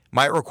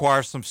 Might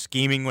require some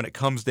scheming when it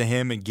comes to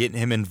him and getting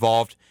him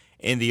involved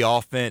in the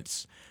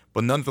offense.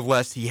 But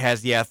nonetheless, he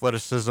has the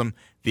athleticism,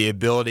 the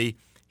ability.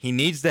 He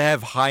needs to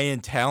have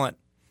high-end talent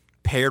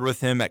paired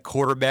with him at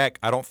quarterback.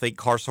 I don't think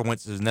Carson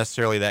Wentz is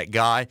necessarily that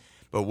guy,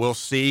 but we'll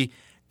see.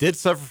 Did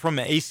suffer from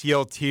an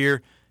ACL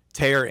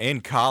tear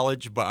in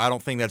college, but I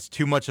don't think that's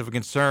too much of a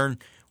concern.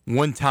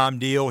 One-time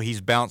deal. He's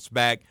bounced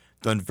back,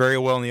 done very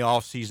well in the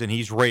offseason.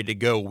 He's ready to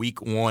go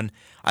week 1.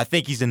 I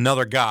think he's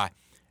another guy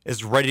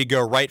is ready to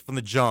go right from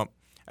the jump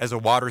as a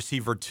wide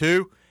receiver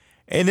too.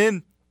 And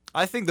then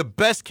I think the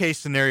best case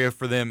scenario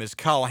for them is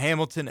Kyle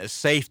Hamilton as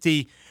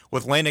safety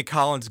with Landon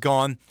Collins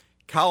gone.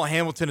 Kyle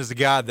Hamilton is a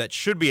guy that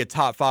should be a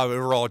top 5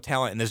 overall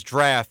talent in this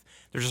draft.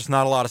 There's just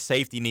not a lot of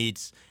safety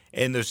needs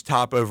in those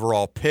top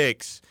overall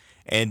picks.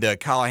 And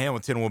Kyle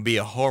Hamilton will be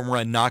a home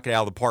run, knock it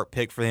out of the park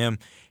pick for him.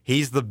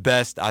 He's the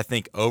best, I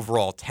think,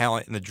 overall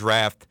talent in the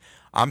draft.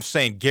 I'm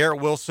saying Garrett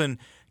Wilson,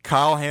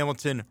 Kyle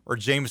Hamilton, or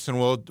Jameson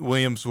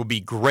Williams will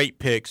be great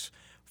picks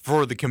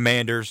for the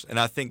Commanders, and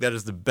I think that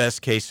is the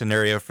best case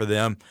scenario for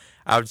them.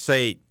 I would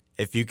say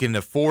if you can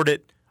afford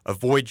it,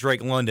 avoid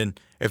Drake London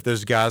if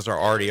those guys are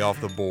already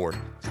off the board.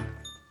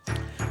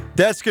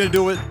 That's going to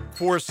do it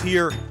for us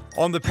here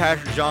on the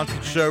Patrick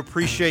Johnson Show.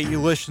 Appreciate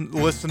you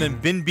listening.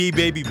 Ben B.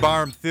 Baby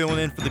Byram filling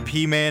in for the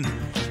P-Man.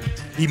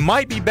 He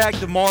might be back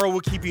tomorrow.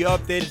 We'll keep you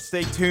updated.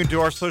 Stay tuned to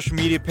our social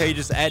media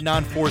pages at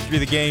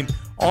 943thegame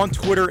on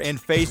Twitter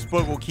and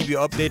Facebook. We'll keep you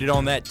updated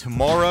on that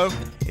tomorrow.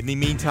 In the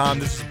meantime,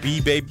 this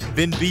is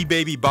Ben B.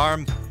 Baby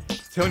Byram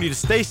telling you to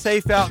stay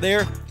safe out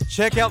there.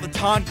 Check out the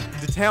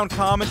Town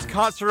Commons,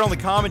 Concert on the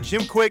Common,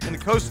 Jim Quick and the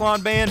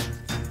Coastline Band.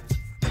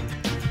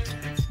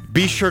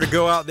 Be sure to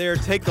go out there,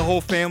 take the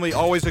whole family,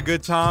 always a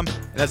good time.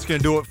 And that's going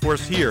to do it for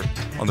us here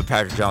on the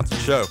Patrick Johnson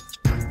Show.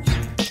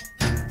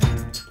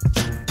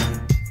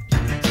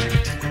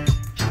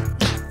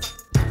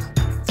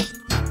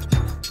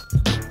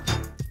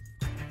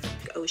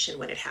 Ocean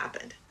when it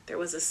happened. There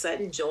was a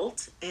sudden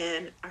jolt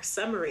and our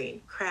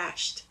submarine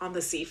crashed on the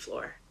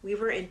seafloor. We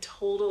were in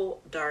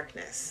total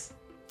darkness.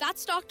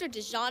 That's Dr.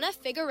 Dejana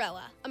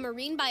Figueroa, a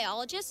marine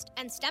biologist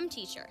and STEM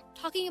teacher,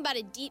 talking about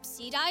a deep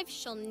sea dive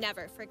she'll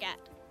never forget.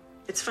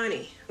 It's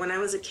funny, when I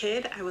was a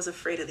kid, I was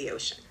afraid of the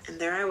ocean, and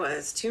there I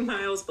was, 2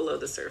 miles below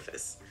the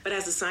surface. But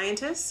as a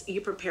scientist, you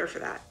prepare for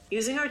that.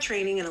 Using our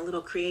training and a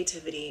little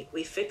creativity,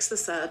 we fixed the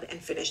sub and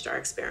finished our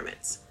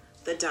experiments.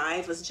 The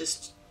dive was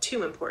just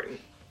too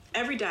important.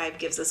 Every dive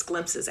gives us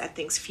glimpses at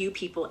things few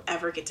people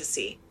ever get to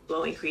see.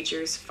 Glowing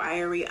creatures,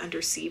 fiery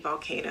undersea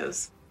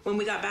volcanoes. When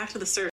we got back to the surface,